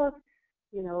field,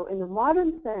 you know, in the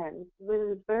modern sense, with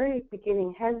its very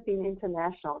beginning, has been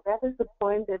international. That is the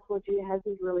point that Bourdieu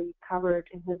hasn't really covered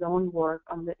in his own work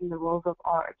in the roles of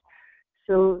art.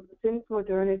 So since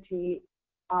modernity,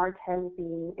 art has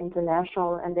been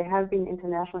international, and there have been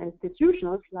international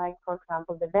institutions like, for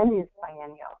example, the Venice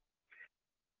Biennial.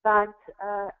 But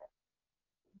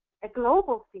a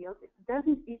global field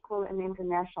doesn't equal an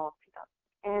international field.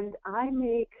 And I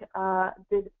make a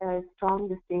strong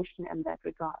distinction in that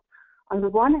regard. On the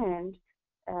one hand,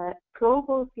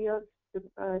 global fields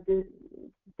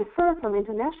differ from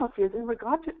international fields in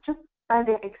regard to just by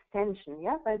their extension,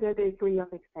 by their degree of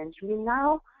extension. We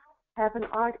now have an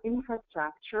art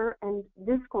infrastructure and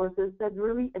discourses that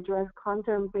really address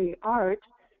contemporary art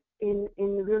in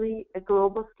really a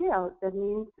global scale. That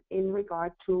means in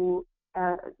regard to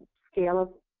a scale of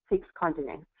 6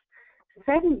 continents.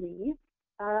 Secondly,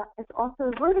 it's also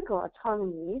a vertical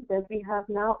autonomy that we have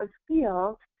now a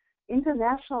field.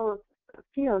 International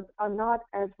fields are not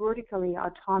as vertically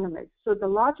autonomous. So the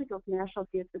logic of national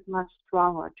fields is much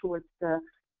stronger towards the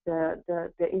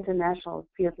international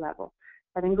field level.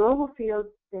 But in global fields,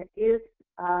 there is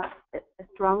a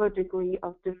stronger degree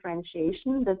of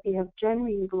differentiation, that we have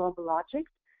genuine global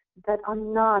logics that are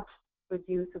not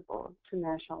reducible to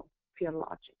national field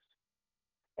logics.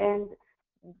 And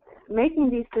making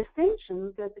these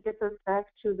distinctions, that gets us back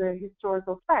to the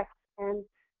historical facts. And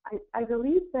I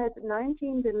believe that the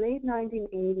late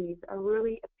 1980s are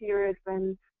really a period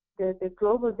when the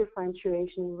global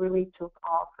differentiation really took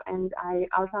off. And I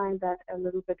outlined that a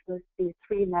little bit with the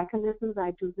 3 mechanisms.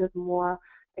 I do this more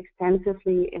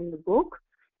extensively in the book.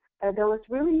 There was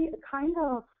really a kind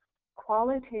of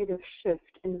qualitative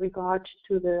shift in regard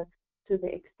to the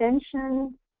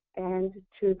extension and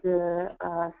to the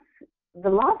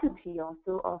velocity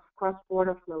also of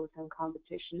cross-border flows and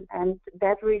competition. And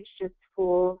that reached its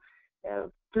full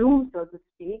bloom, so to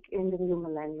speak, in the new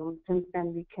millennium. Since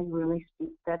then, we can really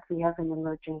speak that we have an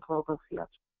emerging global field.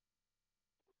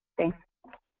 Thanks.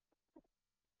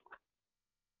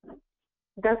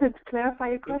 Does it clarify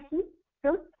your question,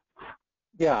 Phil?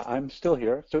 Yeah, I'm still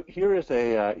here. So here's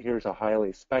a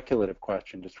highly speculative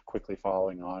question, just quickly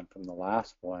following on from the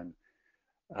last one.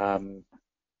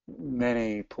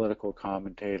 Many political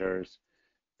commentators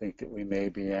think that we may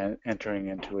be entering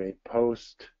into a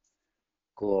post-global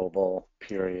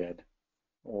period,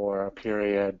 or a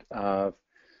period of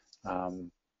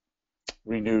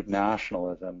renewed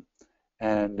nationalism.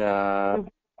 And I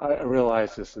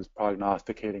realize this is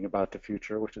prognosticating about the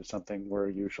future, which is something we're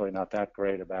usually not that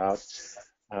great about.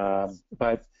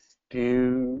 But do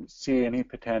you see any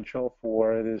potential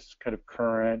for this kind of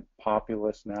current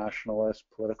populist nationalist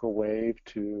political wave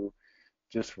to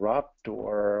disrupt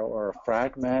or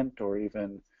fragment or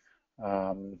even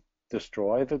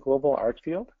destroy the global art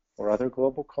field or other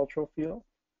global cultural fields?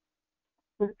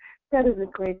 That is a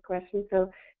great question.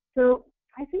 So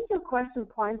I think your question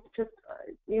points just,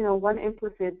 one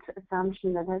implicit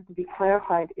assumption that has to be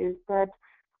clarified is that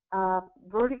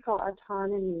vertical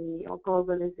autonomy or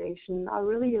globalization are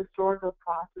really historical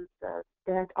processes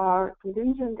that are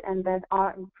contingent and that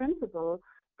are in principle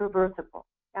reversible.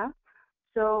 Yeah.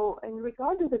 So in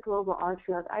regard to the global art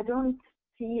field, I don't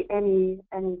see any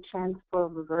chance for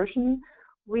reversion.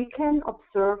 We can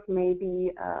observe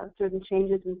maybe certain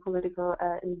changes in political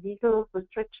and legal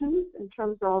restrictions in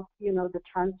terms of, the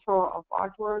transfer of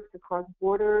artworks across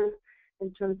borders,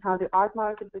 in terms of how the art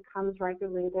market becomes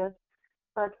regulated.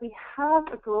 But we have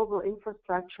a global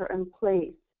infrastructure in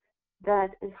place that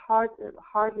is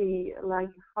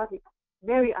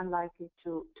very unlikely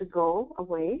to go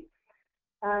away.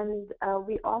 And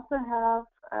we also have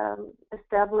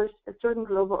established a certain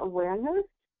global awareness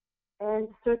and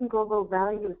certain global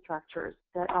value structures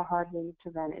that are hardly to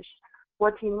vanish.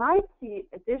 What we might see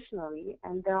additionally,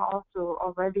 and there are also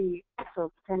already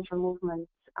potential movements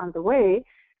on the way,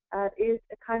 is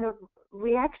a kind of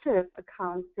reactive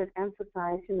accounts that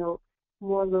emphasize,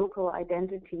 more local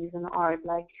identities in art.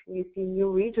 Like we see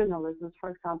new regionalisms, for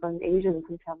example, in Asian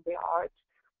contemporary art,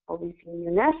 or we see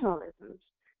new nationalisms.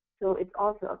 So it's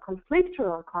also a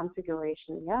conflictual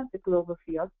configuration, the global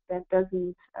field that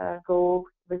doesn't go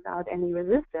without any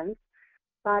resistance.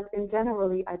 But in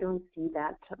generally, I don't see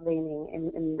that waning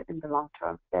in the long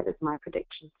term. That is my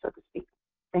prediction, so to speak.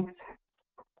 Thanks.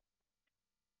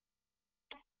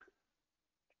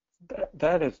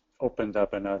 That has opened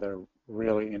up another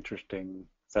really interesting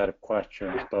set of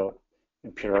questions, both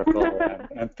empirical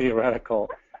and theoretical.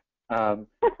 So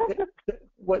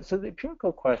the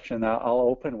empirical question that I'll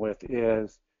open with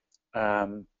is,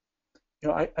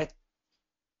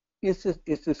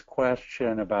 is this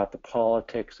question about the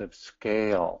politics of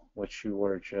scale, which you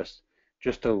were just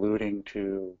alluding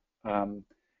to?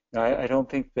 I don't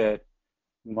think that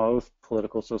most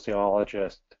political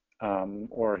sociologists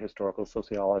or historical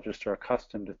sociologists are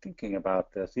accustomed to thinking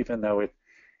about this, even though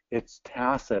it's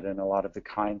tacit in a lot of the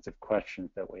kinds of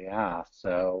questions that we ask.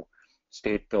 So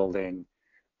state building,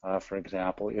 for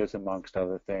example, is amongst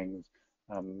other things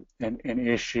an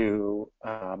issue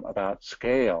about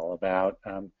scale, about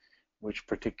which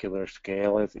particular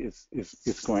scale is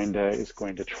going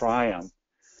to triumph.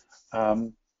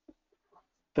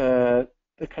 The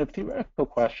kind of theoretical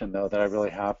question, though, that I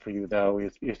really have for you, though,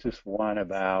 is this one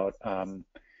about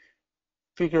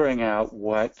figuring out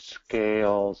what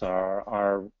scales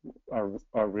are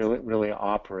really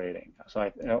operating.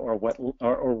 So, or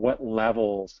what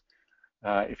levels,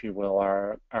 if you will,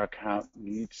 our account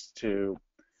needs to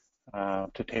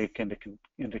take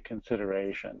into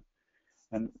consideration.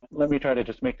 And let me try to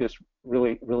just make this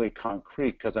really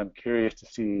concrete, because I'm curious to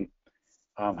see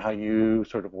how you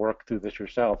sort of work through this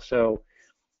yourself. So,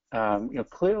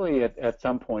 clearly at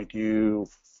some point you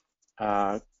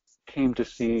came to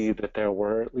see that there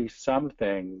were at least some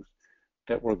things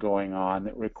that were going on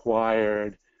that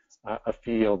required a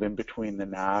field in between the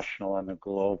national and the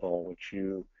global, which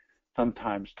you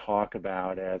sometimes talk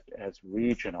about as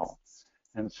regional.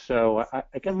 And so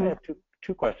I guess I have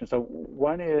two questions. So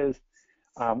one is,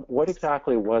 what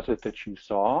exactly was it that you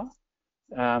saw,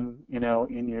 in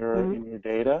your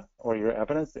data or your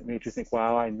evidence that made you think,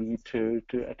 wow, I need to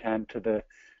attend to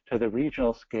the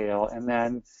regional scale? And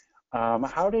then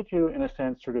how did you, in a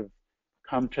sense, sort of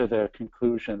come to the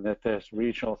conclusion that this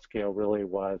regional scale really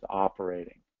was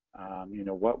operating?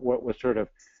 What was sort of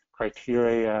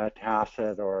criteria,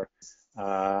 tacit or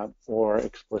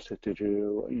explicit, did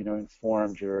you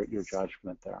informed your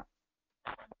judgment there?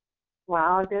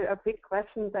 Wow, there are big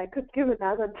questions. I could give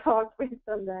another talk based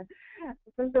on that.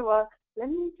 First of all, let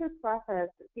me just preface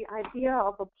the idea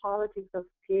of a politics of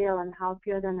scale and how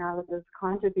field analysis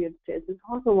contributes to it is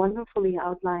also wonderfully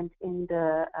outlined in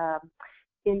the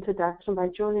introduction by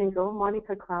Julian Go,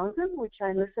 Monica Krause, which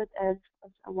I listed as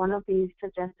one of the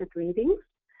suggested readings.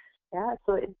 Yeah,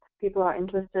 so if people are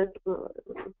interested,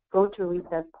 go to read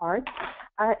that part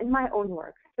in my own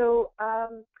work. So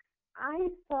I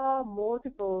saw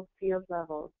multiple field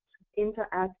levels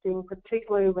interacting,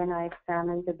 particularly when I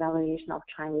examined the valuation of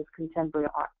Chinese contemporary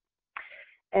art.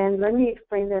 And let me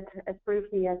explain that as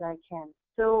briefly as I can.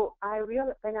 So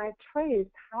when I traced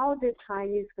how did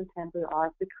Chinese contemporary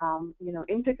art become,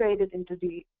 integrated into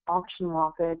the auction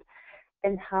market,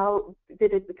 and how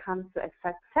did it become so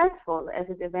successful as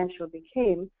it eventually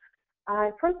became,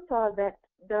 I first saw that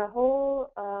the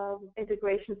whole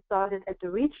integration started at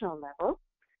the regional level.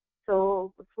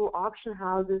 So through auction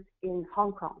houses in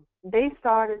Hong Kong, they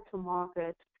started to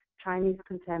market Chinese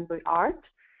contemporary art,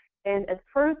 and at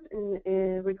first in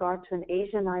regard to an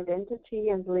Asian identity,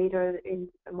 and later in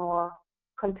a more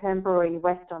contemporary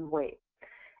Western way.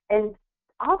 And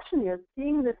auctioneers,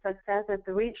 seeing the success at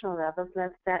the regional level,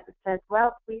 said,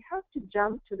 well, we have to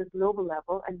jump to the global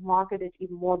level and market it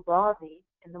even more broadly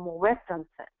in the more Western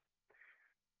sense.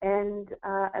 And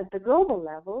at the global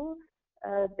level,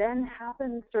 then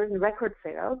happened certain record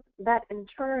sales that in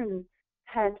turn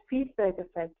had feedback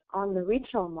effects on the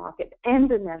regional market and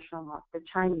the national market, the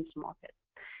Chinese market.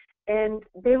 And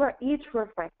they were each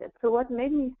reflected. So what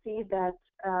made me see that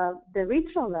the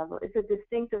regional level is a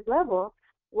distinctive level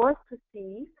was to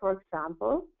see, for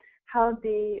example, how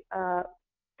the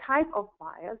type of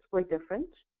buyers were different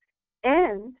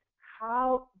and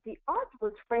how the art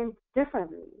was framed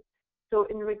differently. So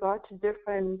in regard to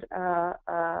different,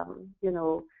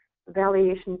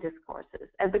 valuation discourses.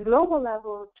 At the global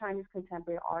level, Chinese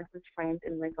contemporary art was framed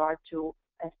in regard to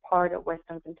as part of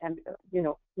Western contemporary,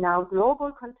 now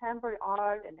global contemporary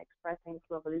art and expressing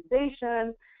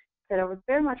globalization, that was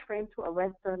very much framed to a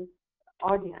Western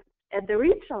audience. At the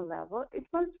regional level, it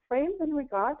was framed in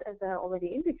regard, as I already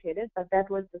indicated, but that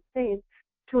was the same,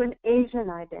 to an Asian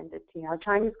identity. How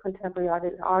Chinese contemporary art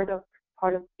is part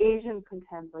of Asian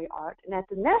contemporary art. And at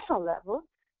the national level,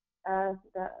 I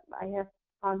have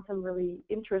found some really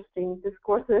interesting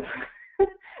discursive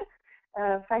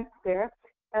facts there.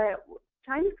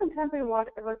 Chinese contemporary art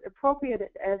was appropriated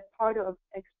as part of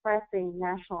expressing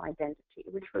national identity,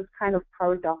 which was kind of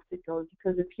paradoxical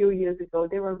because a few years ago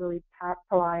they were really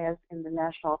pariahs in the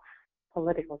national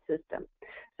political system.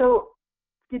 So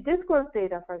the discourse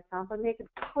data, for example, make it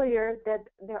clear that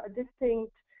there are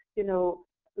distinct,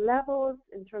 levels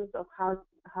in terms of how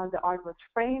the art was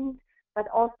framed, but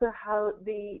also how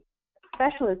the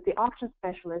specialists, the auction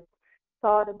specialists,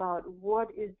 thought about what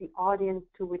is the audience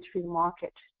to which we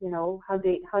market, how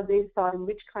they thought and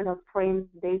which kind of frames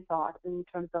they thought in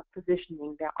terms of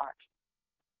positioning their art.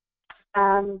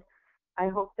 And I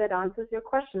hope that answers your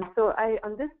question. So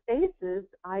on this basis,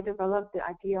 I developed the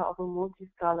idea of a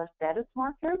multi-scalar status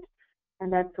market,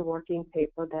 and that's a working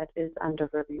paper that is under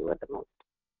review at the moment.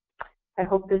 I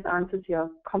hope this answers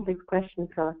your complex question,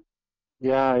 Philip.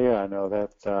 Yeah, no,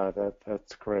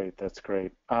 that's great. That's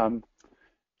great.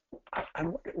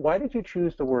 why did you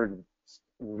choose the word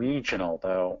regional,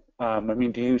 though? I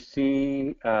mean, do you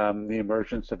see the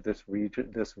emergence of these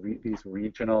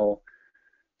regional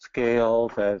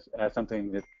scales as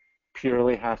something that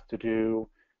purely has to do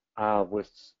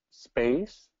with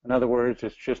space? In other words,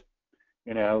 it's just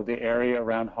the area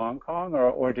around Hong Kong,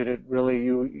 or did it really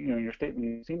in your statement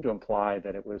you seem to imply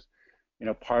that it was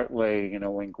partly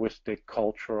linguistic,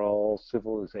 cultural,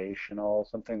 civilizational,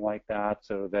 something like that,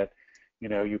 so that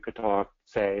you could talk,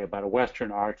 say, about a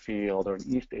Western art field or an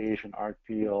East Asian art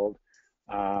field.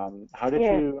 How did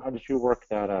Yes, you work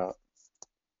that out?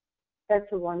 that's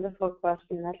a wonderful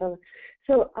question.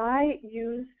 So I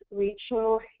use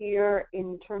regional here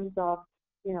in terms of,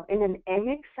 in an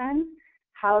emic sense,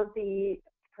 how the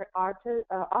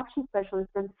auction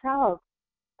specialists themselves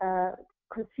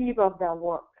conceive of their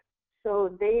work.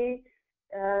 So they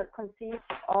conceive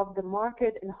of the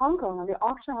market in Hong Kong, and the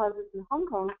auction houses in Hong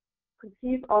Kong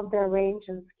conceive of their range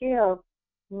and scale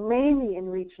mainly in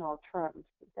regional terms.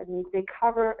 That means they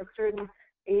cover a certain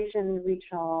Asian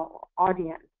regional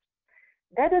audience.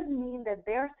 That doesn't mean that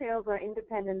their sales are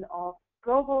independent of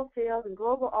global sales and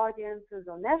global audiences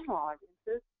or national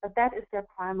audiences, but that is their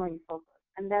primary focus,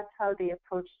 and that's how they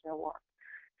approach their work.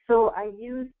 So I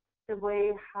use the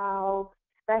way how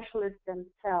specialists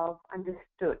themselves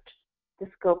understood the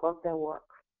scope of their work.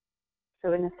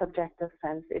 So in a subjective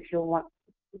sense, if you want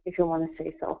to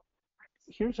say so.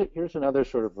 Here's another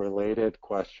sort of related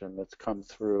question that's come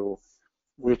through,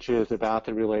 which is about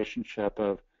the relationship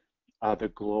of the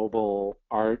global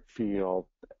art field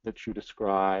that you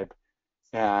describe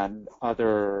and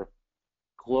other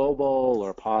global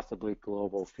or possibly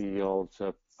global fields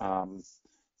of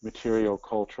material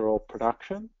cultural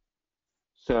production.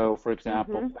 So, for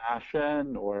example,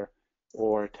 fashion or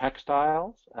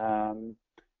textiles.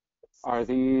 Are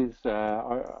these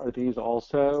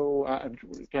also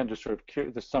again just sort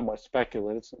of this somewhat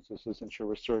speculative since this isn't your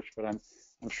research, but I'm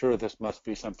sure this must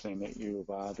be something that you've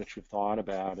thought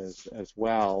about as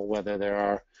well, whether there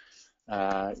are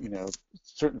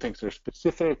certain things that are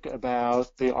specific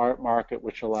about the art market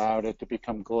which allowed it to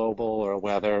become global, or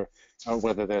whether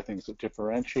there are things that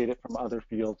differentiate it from other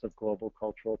fields of global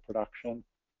cultural production.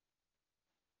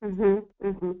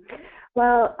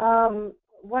 Well,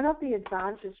 one of the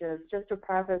advantages, just to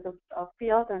preface, of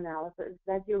field analysis is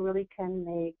that you really can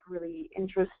make really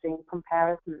interesting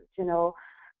comparisons.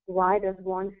 Why does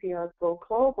one field go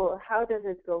global? How does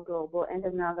it go global? And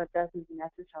another doesn't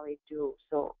necessarily do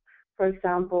so. For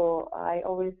example, I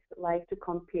always like to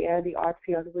compare the art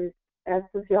field with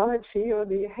sociology or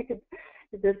the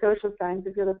social science,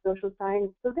 the field of social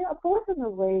science. So they are both in a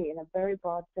way, in a very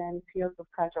broad sense, fields of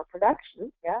cultural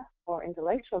production, or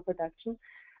intellectual production.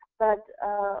 But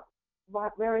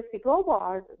whereas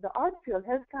the art field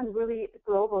has gone really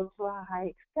global to a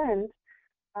high extent,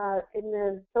 in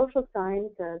the social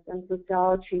sciences and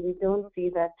sociology, we don't see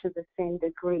that to the same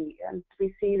degree. And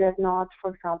we see that not,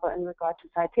 for example, in regard to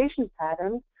citation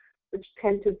patterns, which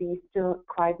tend to be still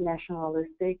quite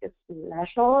nationalistic. It's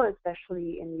national,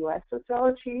 especially in U.S.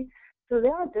 sociology. So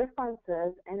there are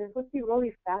differences, and it would be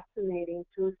really fascinating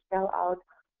to spell out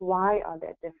why are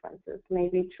there differences,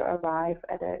 maybe to arrive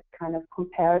at a kind of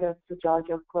comparative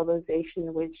sociology of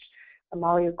globalization, which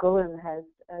Mario Golin has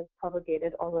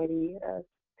propagated already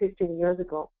 15 years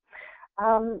ago.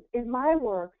 In my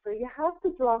work, so you have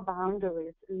to draw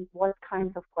boundaries in what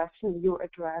kinds of questions you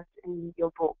address in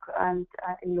your book and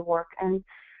in your work. And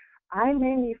I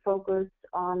mainly focus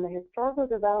on the historical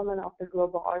development of the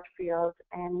global art field,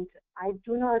 and I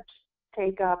do not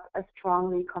take up a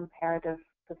strongly comparative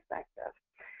perspective.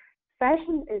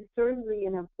 Fashion is certainly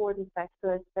an important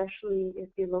factor, especially if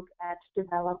you look at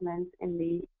developments in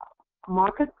the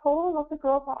market pole of the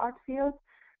global art field.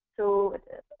 So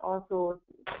also,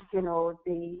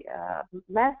 the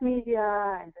mass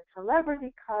media and the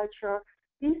celebrity culture,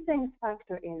 these things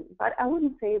factor in. But I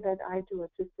wouldn't say that I do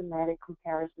a systematic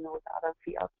comparison with other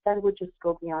fields. That would just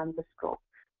go beyond the scope.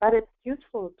 But it's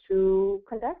useful to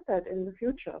conduct that in the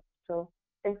future. So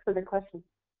thanks for the question.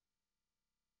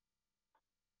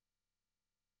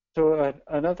 So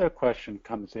another question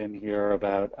comes in here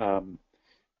about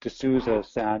D'Souza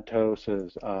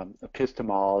Santos's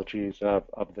epistemologies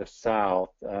of the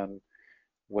South,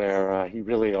 where he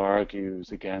really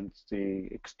argues against the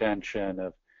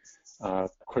extension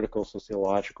of critical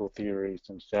sociological theories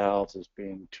themselves as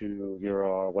being too Euro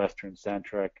or Western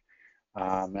centric,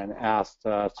 and asks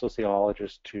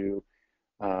sociologists to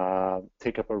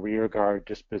take up a rearguard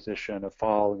disposition of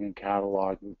following and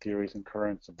cataloging theories and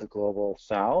currents of the global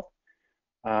South,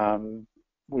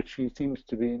 which he seems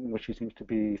to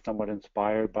be somewhat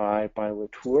inspired by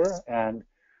Latour. And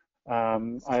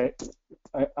I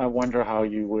wonder how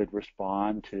you would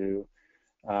respond to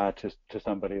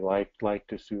somebody like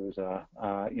D'Souza,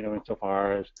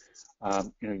 insofar as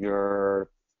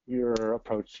your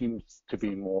approach seems to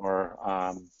be more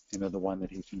the one that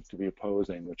he seems to be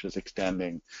opposing, which is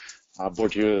extending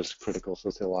Bourdieu's critical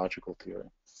sociological theory.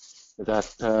 Is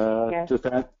that Yes. does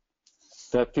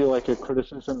that feel like a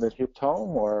criticism that hits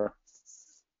home, or?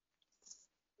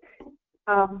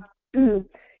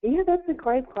 Yeah, that's a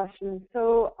great question.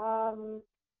 So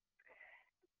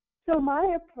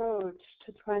my approach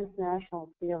to transnational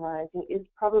theorizing is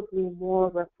probably more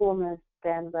reformist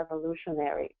than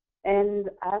revolutionary. And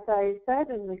as I said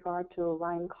in regard to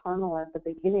Ryan Connell at the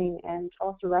beginning, and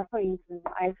also referring to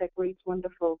Isaac Reed's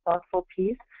wonderful, thoughtful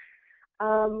piece,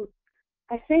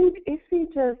 I think if we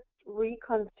just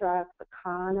reconstruct the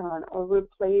canon or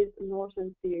replace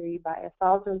Northern theory by a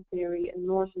Southern theory and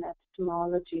Northern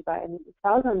epistemology by a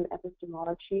Southern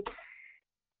epistemology,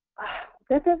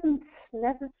 that doesn't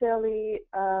necessarily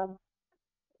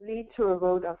lead to a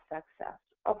road of success.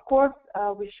 Of course,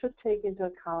 we should take into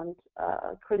account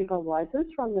critical voices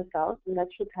from the South, and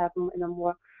that should happen in a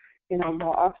more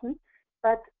often.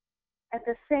 But at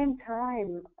the same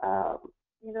time,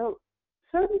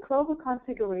 certain global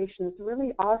configurations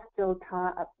really are still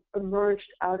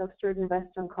emerged out of certain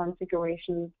Western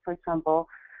configurations, for example,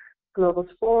 global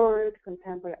sport,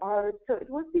 contemporary art. So it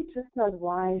would be just not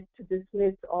wise to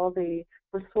dismiss all the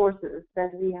resources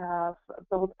that we have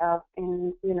built up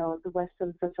in, the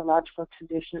Western sociological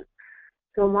tradition.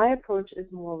 So my approach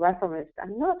is more reformist.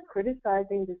 I'm not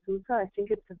criticizing D'Souza. I think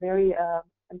it's a very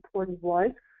important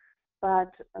voice,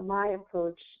 but my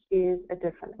approach is a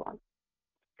different one.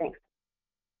 Thanks.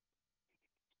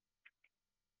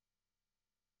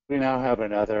 We now have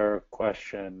another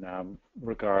question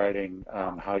regarding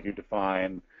how you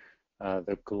define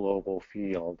the global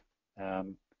field.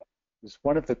 Is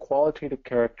one of the qualitative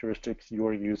characteristics you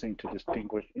are using to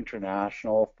distinguish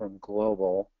international from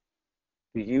global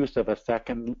the use of a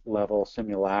second level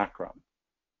simulacrum,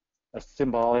 a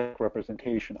symbolic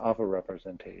representation of a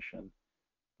representation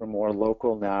for more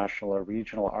local, national, or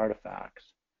regional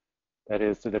artifacts? That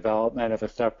is, the development of a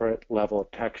separate level of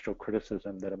textual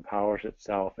criticism that empowers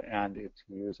itself and its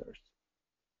users.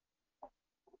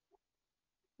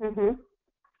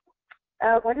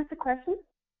 What is the question?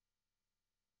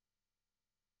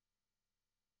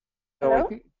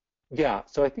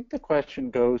 So I think the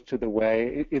question goes to the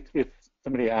way, it's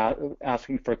somebody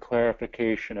asking for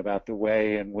clarification about the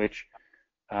way in which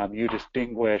you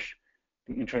distinguish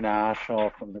the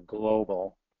international from the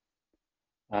global.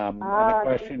 And the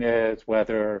question is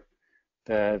whether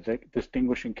the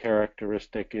distinguishing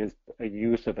characteristic is a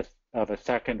use of a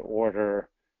second order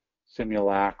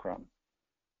simulacrum,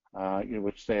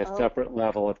 which say a separate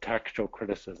level of textual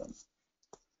criticism.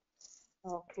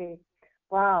 Okay.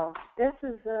 Wow, this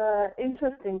is an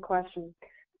interesting question.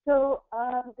 So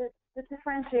the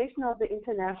differentiation of the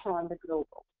international and the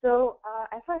global. So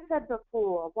as I said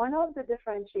before, one of the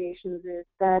differentiations is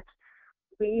that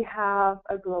we have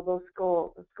a global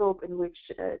scope in which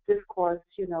discourse,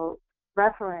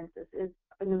 references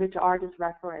in which art is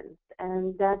referenced,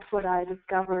 and that's what I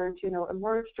discovered,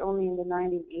 emerged only in the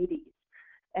 1980s,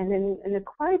 and in a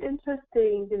quite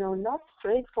interesting, not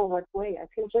straightforward way. I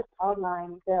can just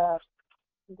outline the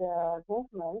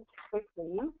movement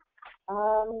quickly,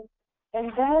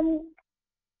 and then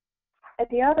at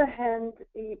the other hand,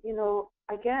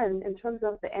 again, in terms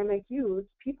of the MAQs,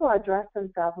 people address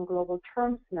themselves in global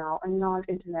terms now and not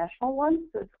international ones.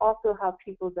 So it's also how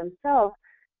people themselves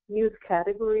use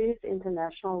categories,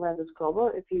 international versus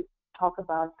global. If you talk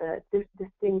about the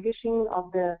distinguishing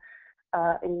of the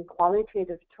in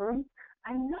qualitative terms,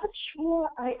 I'm not sure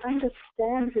I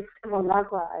understand this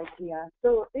simulacra idea.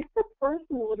 So if the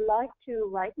person would like to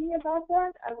write me about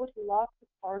that, I would love to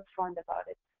correspond about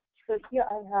it. So here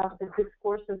I have the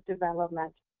discursive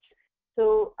development.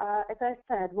 So as I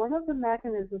said, one of the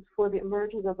mechanisms for the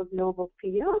emergence of a global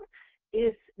field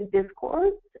is the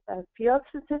discourse, a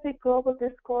field-specific global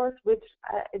discourse, which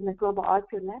in the global art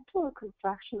field led to a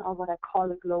construction of what I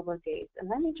call a global gaze. And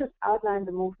let me just outline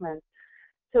the movement.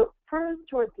 So first,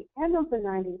 towards the end of the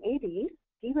 1980s,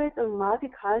 debates on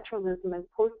multiculturalism and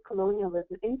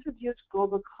post-colonialism introduced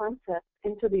global concepts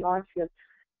into the art field,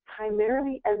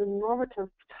 primarily as a normative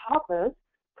topos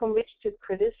from which to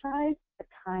criticize, at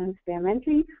times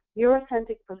vehemently,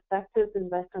 Eurocentric perspectives in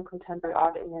Western contemporary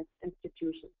art and its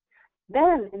institutions.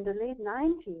 Then, in the late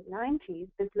 1990s,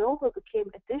 the global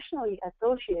became additionally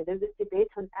associated with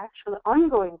debates on actual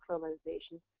ongoing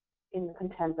globalization in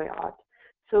contemporary art.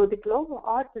 So the global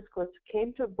art discourse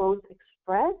came to both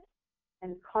express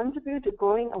and contribute to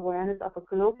growing awareness of a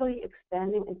globally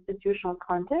expanding institutional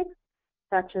context,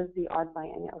 such as the art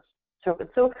biennial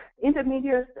circuit. So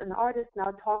intermediaries and artists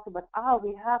now talk about,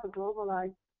 we have a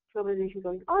globalization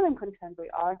going on in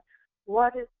contemporary art.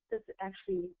 What does this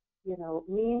actually,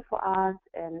 mean for us,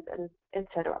 and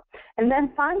etc. And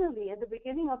then finally, at the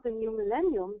beginning of the new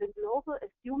millennium, the global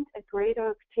assumed a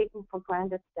greater taken for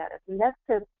granted status, and that's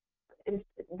the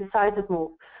decisive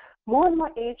move. More and more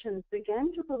agents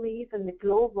began to believe in the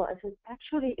global as an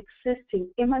actually existing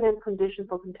immanent condition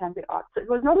for contemporary art. So it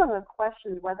was no longer a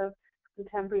question whether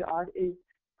contemporary art is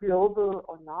global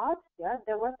or not. Yeah,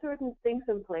 there were certain things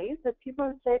in place that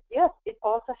people said, yes, it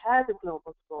also has a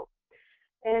global scope.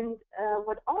 And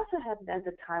what also happened at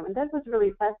the time, and that was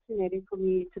really fascinating for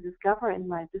me to discover in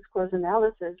my discourse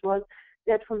analysis, was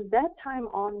that from that time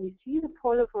on, we see the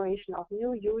proliferation of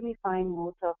new unifying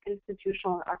modes of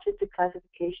institutional and artistic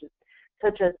classification,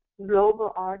 such as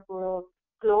global art world,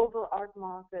 global art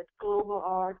market, global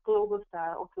art, global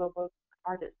style, or global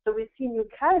artist. So we see new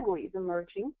categories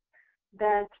emerging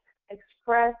that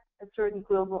express a certain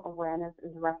global awareness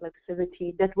and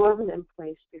reflexivity that wasn't in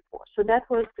place before. So that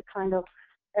was the kind of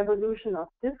evolution of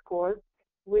discourse,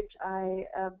 which I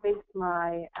based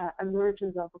my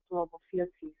emergence of a global field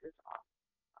thesis on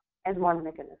as one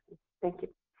mechanism. Thank you.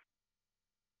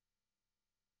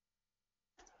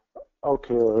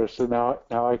 Okay, Larissa, now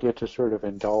I get to sort of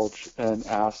indulge and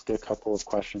ask a couple of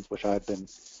questions which I've been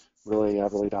really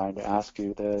heavily dying to ask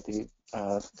you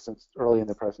since early in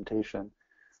the presentation.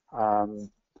 I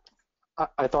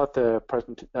thought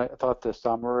the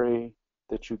summary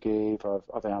that you gave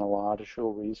of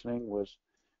analogical reasoning was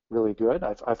really good.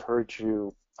 I've heard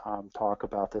you talk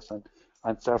about this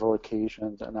on several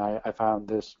occasions, and I found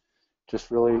this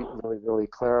just really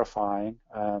clarifying.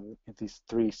 These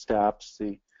three steps: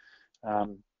 the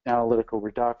analytical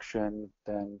reduction,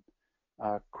 then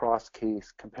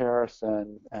cross-case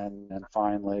comparison, and then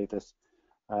finally this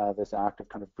active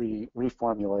kind of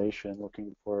reformulation,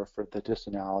 looking for the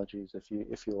disanalogies, if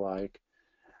you like.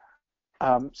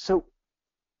 So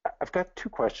I've got two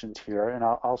questions here, and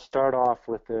I'll start off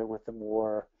with the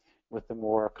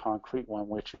more concrete one,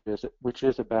 which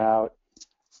is about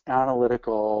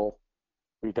analytical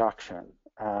reduction.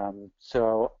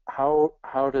 So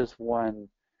how does one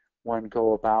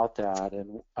go about that,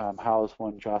 and how is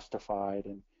one justified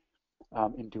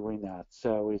in doing that?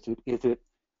 So is it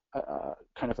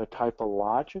kind of a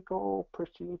typological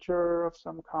procedure of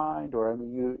some kind, or I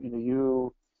mean,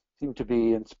 you seem to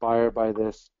be inspired by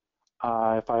this.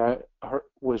 If I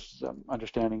was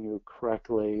understanding you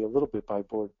correctly, a little bit by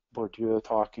Bourdieu,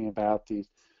 talking about these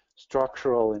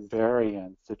structural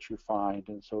invariants that you find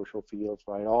in social fields,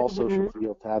 right? All social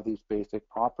fields have these basic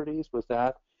properties. Was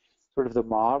that sort of the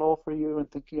model for you in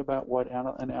thinking about what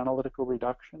an analytical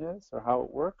reduction is, or how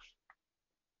it works?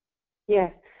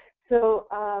 Yes. So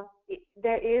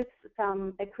there is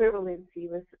some equivalency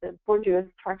with Bourdieu's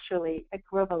structurally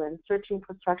equivalent, searching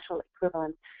for structural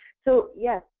equivalence. So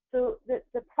yes, so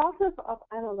the process of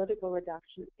analytical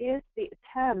reduction is the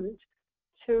attempt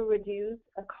to reduce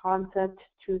a concept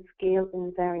to scale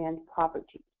invariant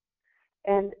properties.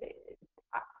 And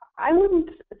I wouldn't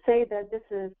say that this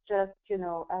is just,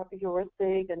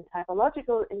 heuristic and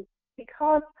typological,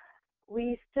 because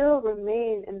we still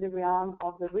remain in the realm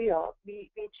of the real.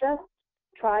 We just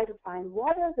try to find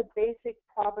what are the basic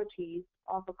properties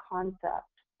of a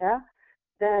concept, yeah,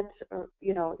 that,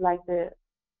 like the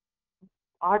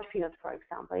art field, for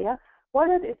example, yeah. What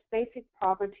are its basic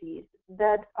properties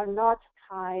that are not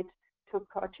tied to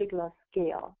a particular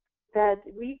scale, that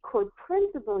we could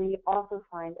principally also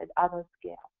find at other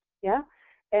scales, yeah?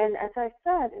 And as I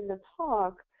said in the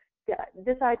talk,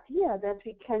 this idea that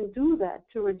we can do that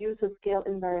to reduce the scale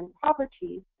invariant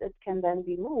properties that can then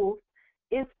be moved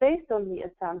is based on the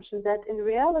assumption that in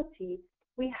reality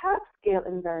we have scale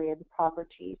invariant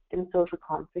properties in social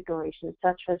configurations,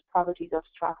 such as properties of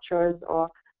structures or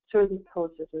certain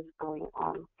processes going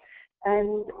on.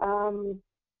 And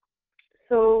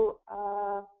so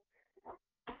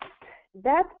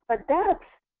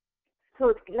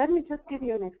let me just give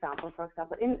you an example. For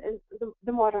example, in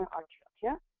the modern art field,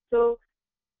 yeah. So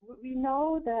we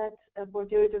know that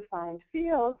Bourdieu defined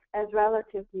fields as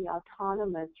relatively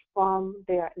autonomous from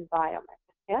their environment.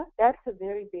 Yeah, that's a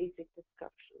very basic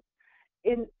description.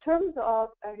 In terms of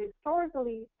a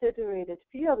historically situated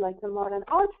field like the modern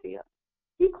art field,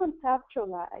 he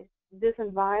conceptualized this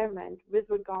environment with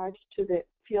regard to the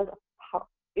field of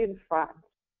in France.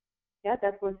 Yeah,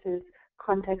 that was his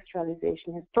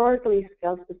contextualization, historically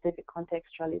scale-specific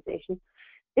contextualization.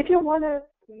 If you want to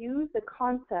use the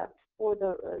concept for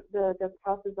the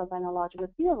process of analogical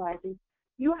theorizing,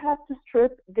 you have to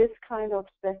strip this kind of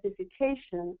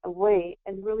specification away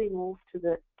and really move to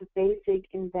the basic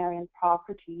invariant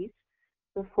properties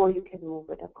before you can move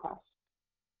it across.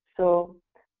 So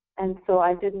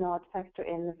I did not factor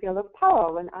in the field of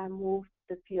power when I moved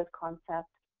the field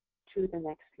concept to the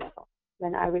next level,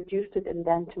 when I reduced it and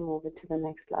then to move it to the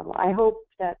next level. I hope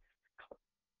that's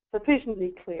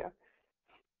sufficiently clear.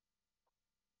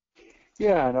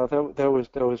 Yeah, no,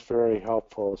 that was very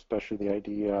helpful, especially the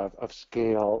idea of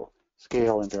scale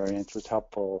invariance was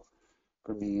helpful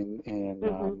for me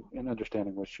in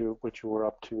understanding what you were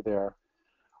up to there.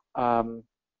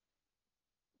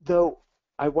 Though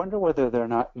I wonder whether there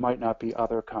might not be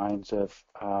other kinds of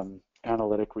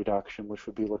analytic reduction, which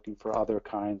would be looking for other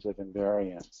kinds of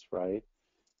invariance, right?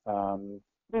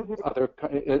 Other,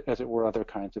 as it were, other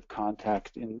kinds of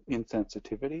context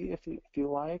insensitivity, if you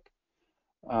like.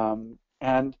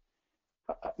 And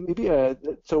maybe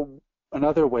so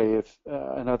another way of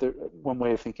one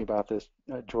way of thinking about this,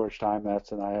 George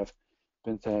Steinmetz and I have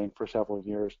been saying for several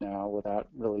years now, without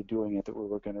really doing it, that we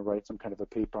were going to write some kind of a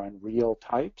paper on real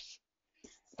types.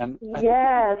 And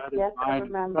yes, I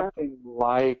remember. Something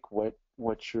like what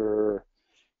you're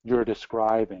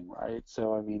describing, right?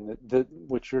 So I mean,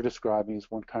 what you're describing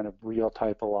is one kind of real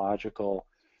typological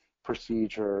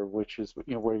procedure, which is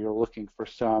where you're looking for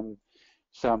some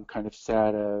kind of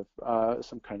set of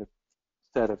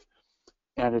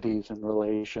entities and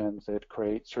relations that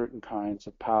create certain kinds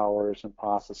of powers and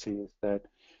processes that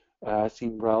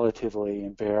seem relatively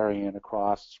invariant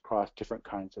across different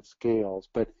kinds of scales.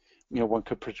 But one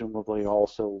could presumably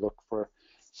also look for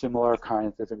similar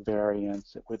kinds of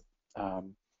invariance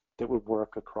that would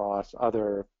work across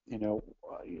other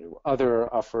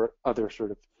other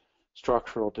sort of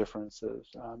structural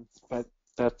differences. But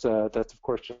that's of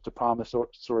course just a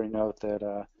promissory note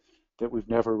that we've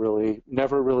never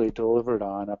really delivered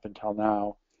on up until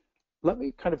now. Let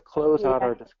me kind of close out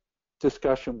our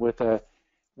discussion with a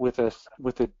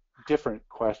different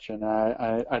question.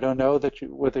 I don't know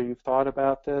whether you've thought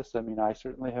about this. I mean, I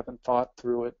certainly haven't thought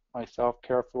through it myself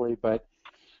carefully, but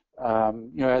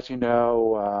as you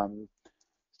know,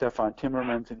 Stefan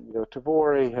Timmermans and Ido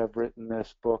Tavori have written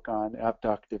this book on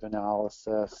abductive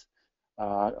analysis.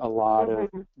 A lot of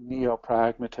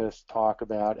neo-pragmatists talk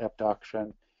about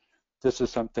abduction. This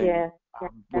is something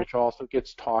which also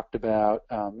gets talked about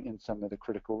in some of the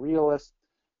critical realist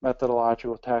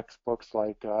methodological textbooks,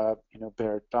 like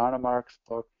Bert Danemark's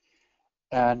book.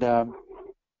 And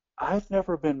I've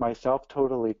never been myself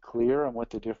totally clear on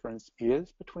what the difference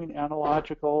is between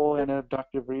analogical and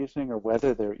abductive reasoning, or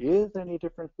whether there is any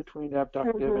difference between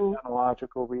abductive and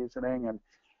analogical reasoning. And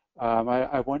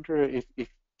I wonder if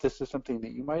this is something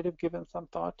that you might have given some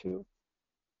thought to.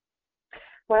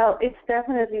 Well, it's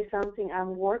definitely something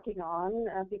I'm working on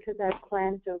because I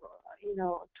plan to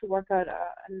work out a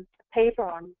paper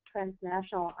on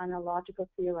transnational analogical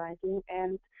theorizing,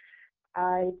 and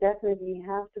I definitely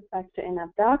have to factor in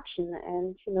abduction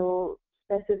and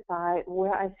specify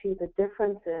where I see the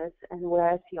differences and where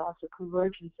I see also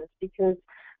convergences, because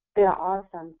there are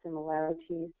some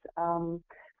similarities.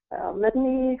 Let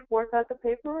me work out the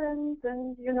paper and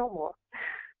then more.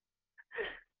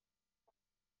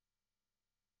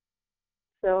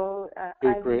 So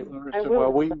great, Larissa. I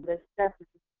will this definitely.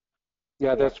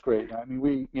 Yeah, that's great. I mean,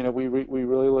 we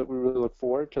really look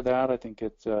forward to that. I think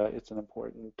it's an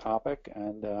important topic,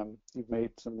 and you've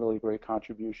made some really great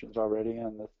contributions already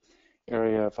in the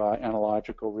area of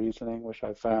analogical reasoning, which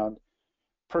I found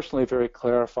personally very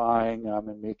clarifying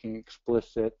and making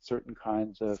explicit certain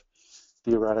kinds of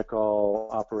theoretical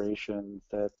operations,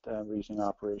 reasoning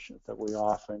operations that we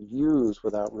often use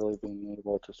without really being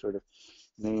able to sort of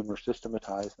name or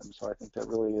systematize them. So I think that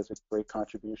really is a great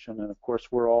contribution. And of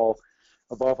course, we're all,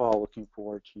 above all, looking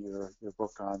forward to your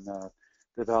book on the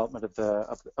development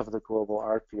of the global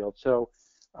art field. So,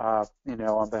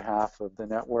 on behalf of the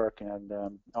network and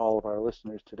all of our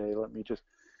listeners today, let me just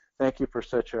thank you for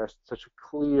such a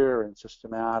clear and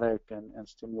systematic and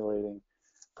stimulating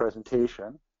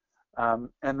presentation.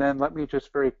 And then let me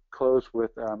just close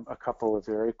with a couple of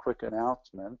very quick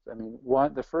announcements. I mean,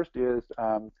 the first is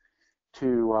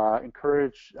to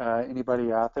encourage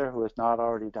anybody out there who has not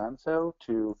already done so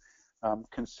to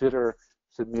consider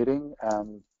submitting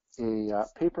a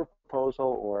paper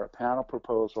proposal or a panel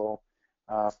proposal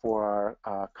for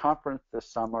our conference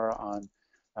this summer on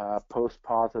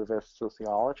post-positivist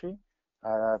sociology.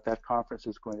 That conference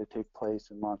is going to take place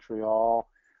in Montreal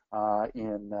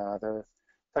in the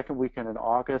second weekend in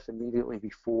August, immediately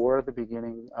before the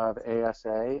beginning of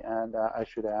ASA. And I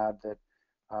should add that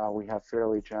we have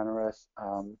fairly generous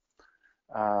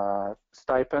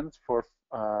stipends for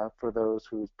those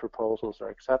whose proposals are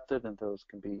accepted, and those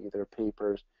can be either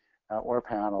papers or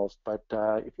panels. But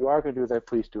if you are going to do that,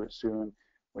 please do it soon.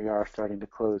 We are starting to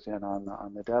close in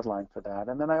on the deadline for that.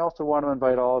 And then I also want to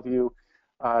invite all of you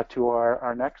to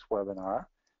our next webinar,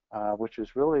 which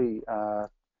is really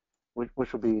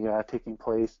which will be taking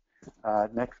place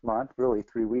next month, really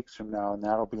 3 weeks from now, and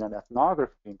that'll be on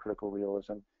ethnography and critical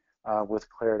realism with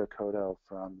Claire Dakota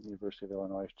from the University of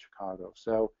Illinois Chicago.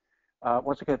 So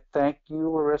once again, thank you,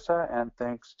 Larissa, and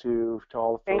thanks to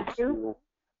all the folks who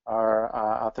are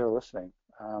out there listening.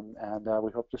 And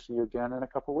we hope to see you again in a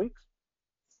couple of weeks.